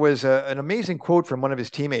there was an amazing quote from one of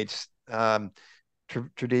his teammates,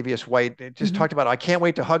 Tre'Davious White. Just talked about, I can't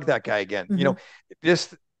wait to hug that guy again.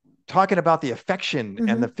 Just talking about the affection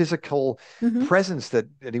and the physical presence that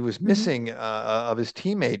he was missing of his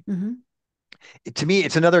teammate. To me,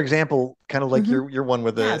 it's another example, kind of like your one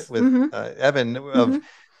with Evan, of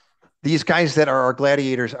these guys that are our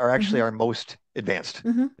gladiators are actually our most advanced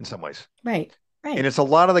in some ways. Right. And it's a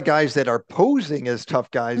lot of the guys that are posing as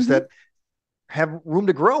tough guys that have room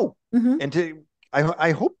to grow and to.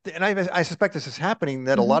 I hope, and I suspect this is happening,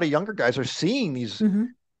 that a lot of younger guys are seeing these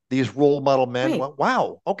role model men. Right.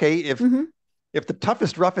 Wow, okay, if the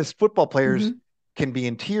toughest, roughest football players can be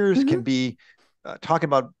in tears, can be talking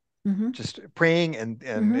about just praying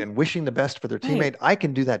and wishing the best for their teammate, I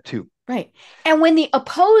can do that too. Right. And when the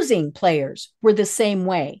opposing players were the same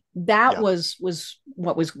way, that was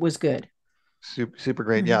what was good. Super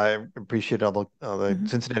great. Yeah, I appreciate all the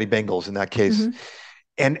Cincinnati Bengals in that case.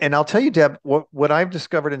 And I'll tell you, Deb, what I've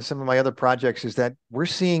discovered in some of my other projects is that we're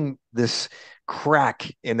seeing this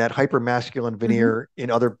crack in that hyper-masculine veneer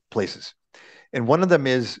in other places. And one of them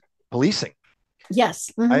is policing.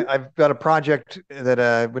 Yes. I've got a project that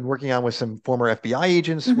I've been working on with some former FBI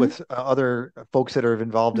agents, with other folks that are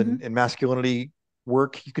involved in masculinity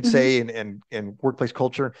work, you could say, and workplace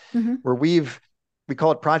culture, where we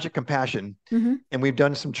call it Project Compassion. And we've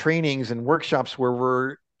done some trainings and workshops where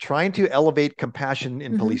we're trying to elevate compassion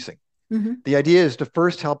in policing. The idea is to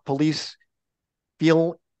first help police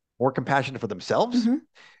feel more compassionate for themselves,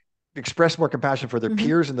 express more compassion for their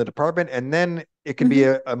peers in the department, and then it can be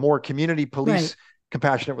a more community police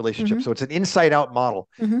compassionate relationship. So it's an inside out model.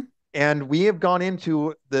 And we have gone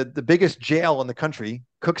into the biggest jail in the country,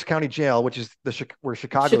 Cooks County Jail, which is where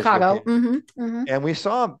Chicago is located. And we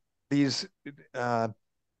saw these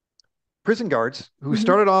prison guards who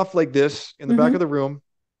started off like this in the back of the room.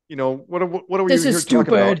 What are we this here is talking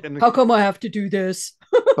stupid. about? And, how come I have to do this?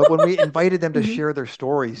 But when we invited them to share their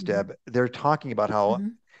stories, Deb, they're talking about how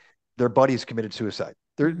their buddies committed suicide.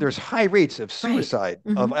 There's high rates of suicide,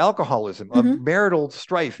 of alcoholism, of marital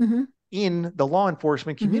strife in the law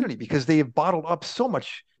enforcement community because they have bottled up so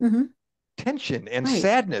much tension and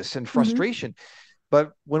sadness and frustration.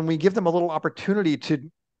 But when we give them a little opportunity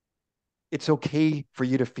to it's okay for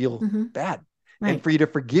you to feel bad Right. and for you to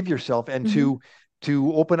forgive yourself and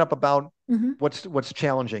to open up about what's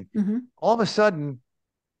challenging. All of a sudden,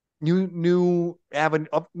 new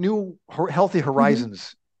healthy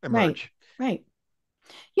horizons emerge. Right.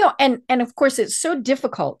 And of course, it's so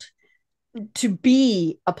difficult to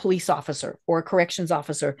be a police officer or a corrections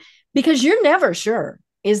officer because you're never sure,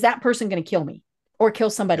 is that person going to kill me or kill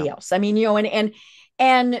somebody else? I mean,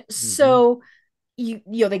 and so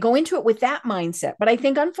they go into it with that mindset. But I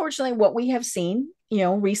think, unfortunately, what we have seen,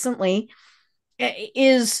 recently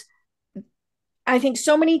is, I think,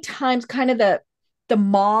 so many times kind of the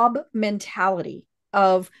mob mentality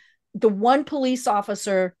of the one police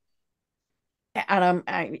officer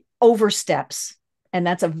oversteps, and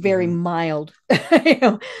that's a very mild,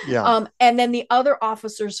 and then the other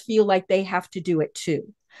officers feel like they have to do it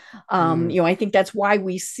too. I think that's why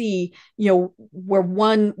we see, where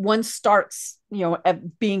one starts,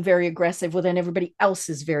 being very aggressive, well, then everybody else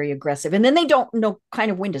is very aggressive, and then they don't know kind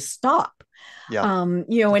of when to stop. And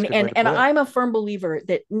I'm a firm believer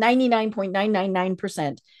that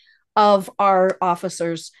 99.999% of our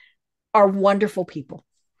officers are wonderful people.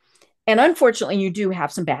 And unfortunately, you do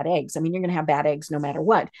have some bad eggs. I mean, you're going to have bad eggs no matter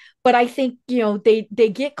what. But I think, they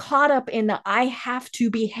get caught up in the I have to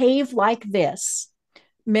behave like this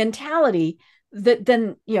mentality, that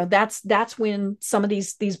then, that's when some of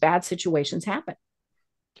these bad situations happen.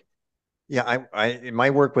 Yeah, I in my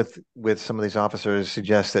work with some of these officers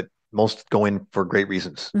suggests that most go in for great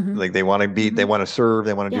reasons. Like they want to be, they want to serve,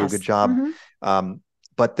 they want to do a good job.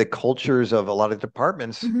 But the cultures of a lot of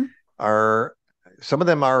departments are, some of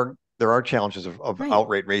them are, there are challenges of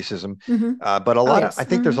outright racism, but a lot of, I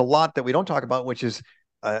think there's a lot that we don't talk about, which is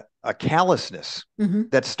a callousness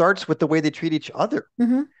that starts with the way they treat each other.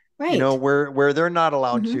 Right. Where they're not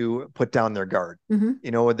allowed to put down their guard.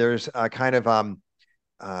 There's a kind of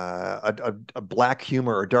a black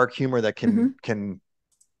humor or dark humor that can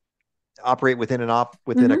operate within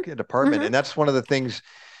a department, and that's one of the things.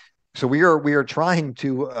 So we are trying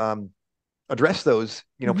to address those,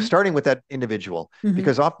 starting with that individual,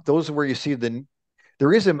 because those are where you see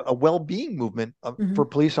there is a well-being movement for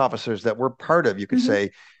police officers that we're part of, you could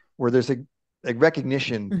say, where there's a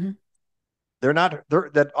recognition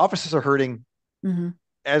that officers are hurting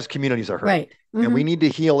as communities are hurting. Right. And we need to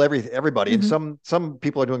heal everybody. And some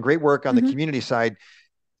people are doing great work on the community side.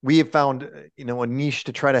 We have found, a niche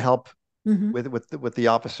to try to help with the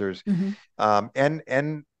officers.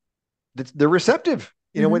 And they're receptive.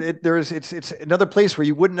 It's another place where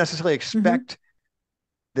you wouldn't necessarily expect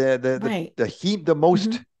the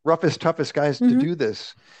most roughest, toughest guys to do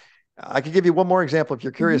this. I could give you one more example if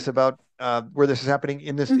you're curious about where this is happening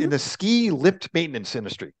in the ski lift maintenance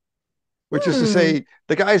industry, which is to say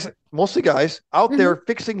the guys, mostly guys, out there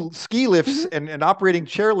fixing ski lifts and operating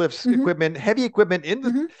chairlifts equipment, heavy equipment in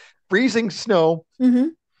the freezing snow.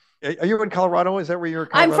 Are you in Colorado? Is that where you're?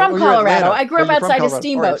 I'm from Colorado. I grew up outside a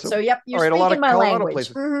steamboat, so yep, you're speaking my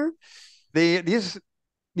language.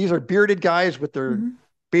 These are bearded guys with their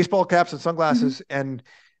baseball caps and sunglasses, and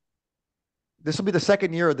this will be the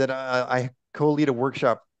second year that I co-lead a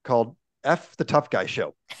workshop called F the Tough Guy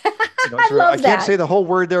Show. I can't say the whole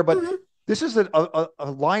word there, but this is a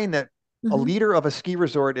line that a leader of a ski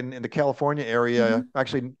resort in the California area,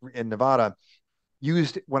 actually in Nevada,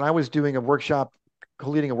 used when I was doing a workshop,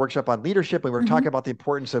 co-leading a workshop on leadership. And we were talking about the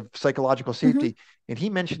importance of psychological safety. And he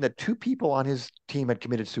mentioned that 2 people on his team had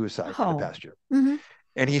committed suicide in the past year.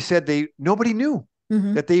 And he said nobody knew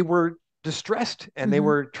that they were distressed and they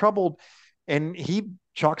were troubled. And he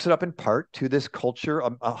chalks it up in part to this culture,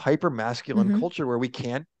 a hyper masculine culture where we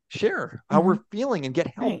can't share how we're feeling and get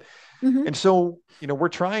help. And so, we're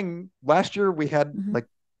trying. Last year we had like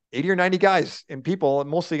 80 or 90 guys and people, and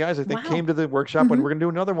mostly guys, I think, came to the workshop, and we're going to do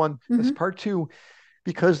another one as part 2,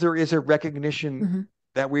 because there is a recognition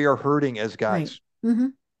that we are hurting as guys.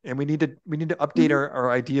 And we need to update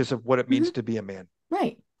our ideas of what it means to be a man.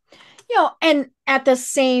 Right. And at the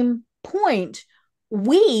same point,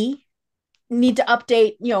 we need to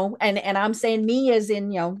update, and I'm saying me as in,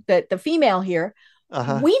 the female here,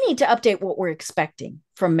 we need to update what we're expecting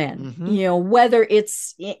from men, whether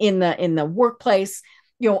it's in the workplace,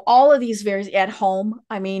 all of these various at home.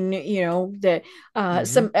 I mean,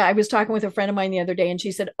 I was talking with a friend of mine the other day, and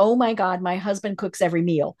she said, "Oh my God, my husband cooks every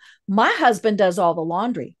meal. My husband does all the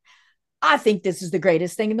laundry. I think this is the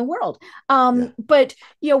greatest thing in the world." But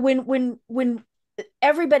when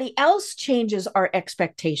everybody else changes our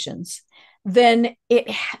expectations, then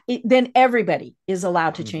then everybody is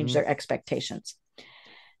allowed to change their expectations.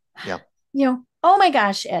 Yeah. Oh my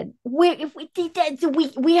gosh, Ed, we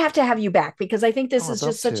have to have you back because I think this Oh, is I'd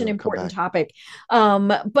love just such an to come important back. topic.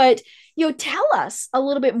 But tell us a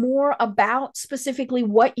little bit more about specifically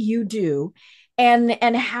what you do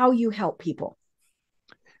and how you help people.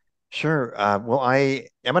 Sure. Well, I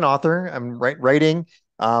am an author. I'm writing.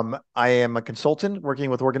 I am a consultant working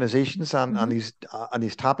with organizations Hmm. on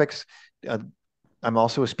these topics. Uh, I'm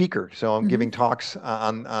also a speaker, so I'm Hmm. giving talks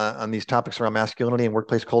on these topics around masculinity and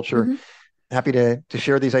workplace culture. Hmm. Happy to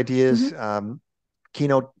share these ideas, Hmm.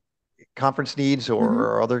 keynote conference needs, Hmm.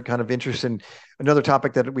 or other kind of interest in another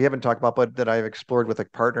topic that we haven't talked about, but that I've explored with a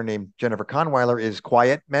partner named Jennifer Conweiler is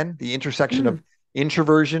quiet men, the intersection of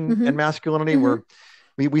introversion Hmm. and masculinity, Hmm. where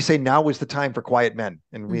we say now is the time for quiet men,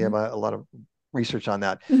 and we have Hmm. a lot of research on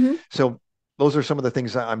that. Hmm. So those are some of the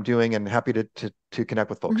things that I'm doing, and happy to connect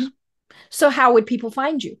with Hmm. folks. So how would people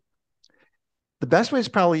find you? The best way is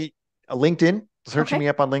probably LinkedIn, searching Okay. me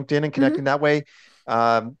up on LinkedIn and Hmm. connecting that way.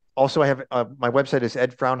 Also, I have my website is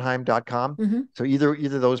edfrauenheim.com. Hmm. So either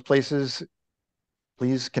of those places,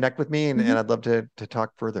 please connect with me, and Hmm. I'd love to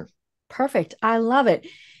talk further. Perfect. I love it.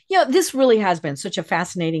 This really has been such a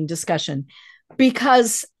fascinating discussion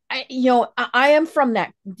because I am from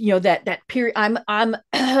that period. I'm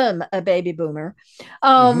a baby boomer,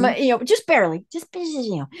 Hmm. just barely,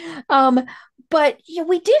 but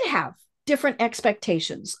we did have different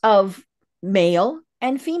expectations of male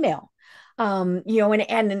and female,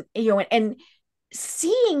 and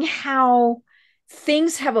seeing how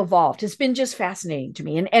things have evolved has been just fascinating to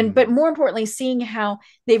me, and but Mm. more importantly seeing how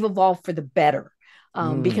they've evolved for the better,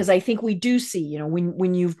 Mm. because I think we do see,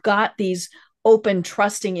 when you've got these open,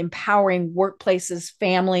 trusting, empowering workplaces,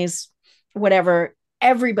 families, whatever,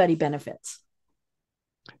 everybody benefits.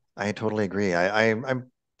 I totally agree.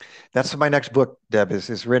 I'm that's my next book, Deb,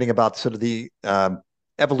 is reading about sort of the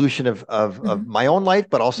evolution of Hmm. my own life,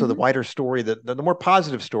 but also the Hmm. wider story, the more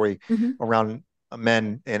positive story Hmm. around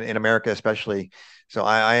men in America, especially. So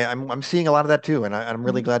I'm seeing a lot of that too, and I'm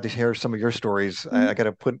really Hmm. glad to hear some of your stories. Hmm.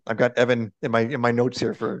 I've got Evan in my notes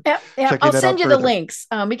here for Yeah, yeah. checking I'll that out send you the further. links,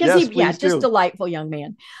 because Yes, yeah, please just do. delightful young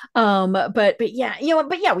man. But yeah,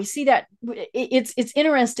 but yeah, we see that it's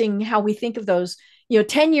interesting how we think of those.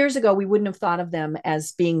 10 years ago, we wouldn't have thought of them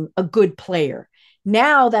as being a good player.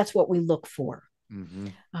 Now that's what we look for. Hmm.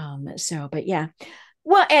 But yeah.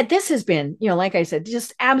 Well, Ed, this has been, like I said,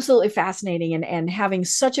 just absolutely fascinating, and having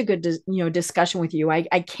such a good, discussion with you.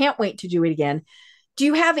 I can't wait to do it again. Do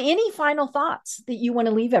you have any final thoughts that you want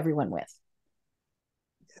to leave everyone with?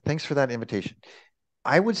 Thanks for that invitation.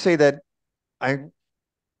 I would say that I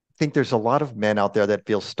think there's a lot of men out there that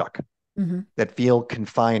feel stuck, Hmm. that feel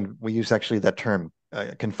confined. We use actually that term,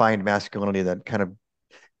 confined masculinity, that kind of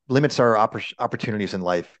limits our opportunities in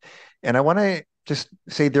life. And I want to just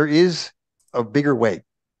say there is a bigger way,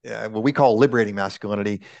 what we call liberating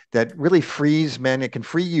masculinity, that really frees men. It can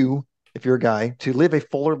free you, if you're a guy, to live a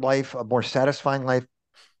fuller life, a more satisfying life,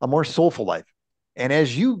 a more soulful life. And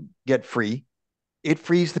as you get free, it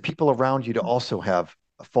frees the people around you to also have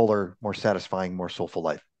a fuller, more satisfying, more soulful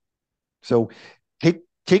life. So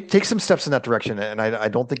take some steps in that direction, and I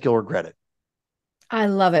don't think you'll regret it. I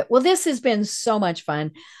love it. Well, this has been so much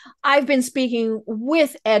fun. I've been speaking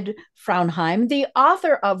with Ed Frauenheim, the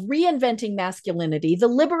author of Reinventing Masculinity, The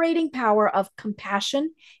Liberating Power of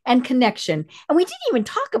Compassion and Connection. And we didn't even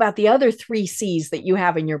talk about the other three C's that you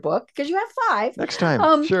have in your book, because you have five. Next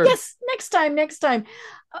time, sure. Yes, next time.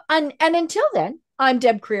 And until then, I'm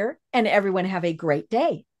Deb Creer, and everyone have a great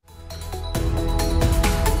day.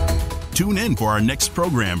 Tune in for our next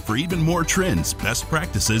program for even more trends, best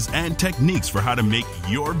practices, and techniques for how to make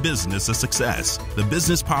your business a success. The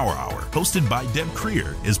Business Power Hour, hosted by Deb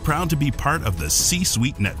Creer, is proud to be part of the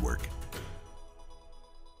C-Suite Network.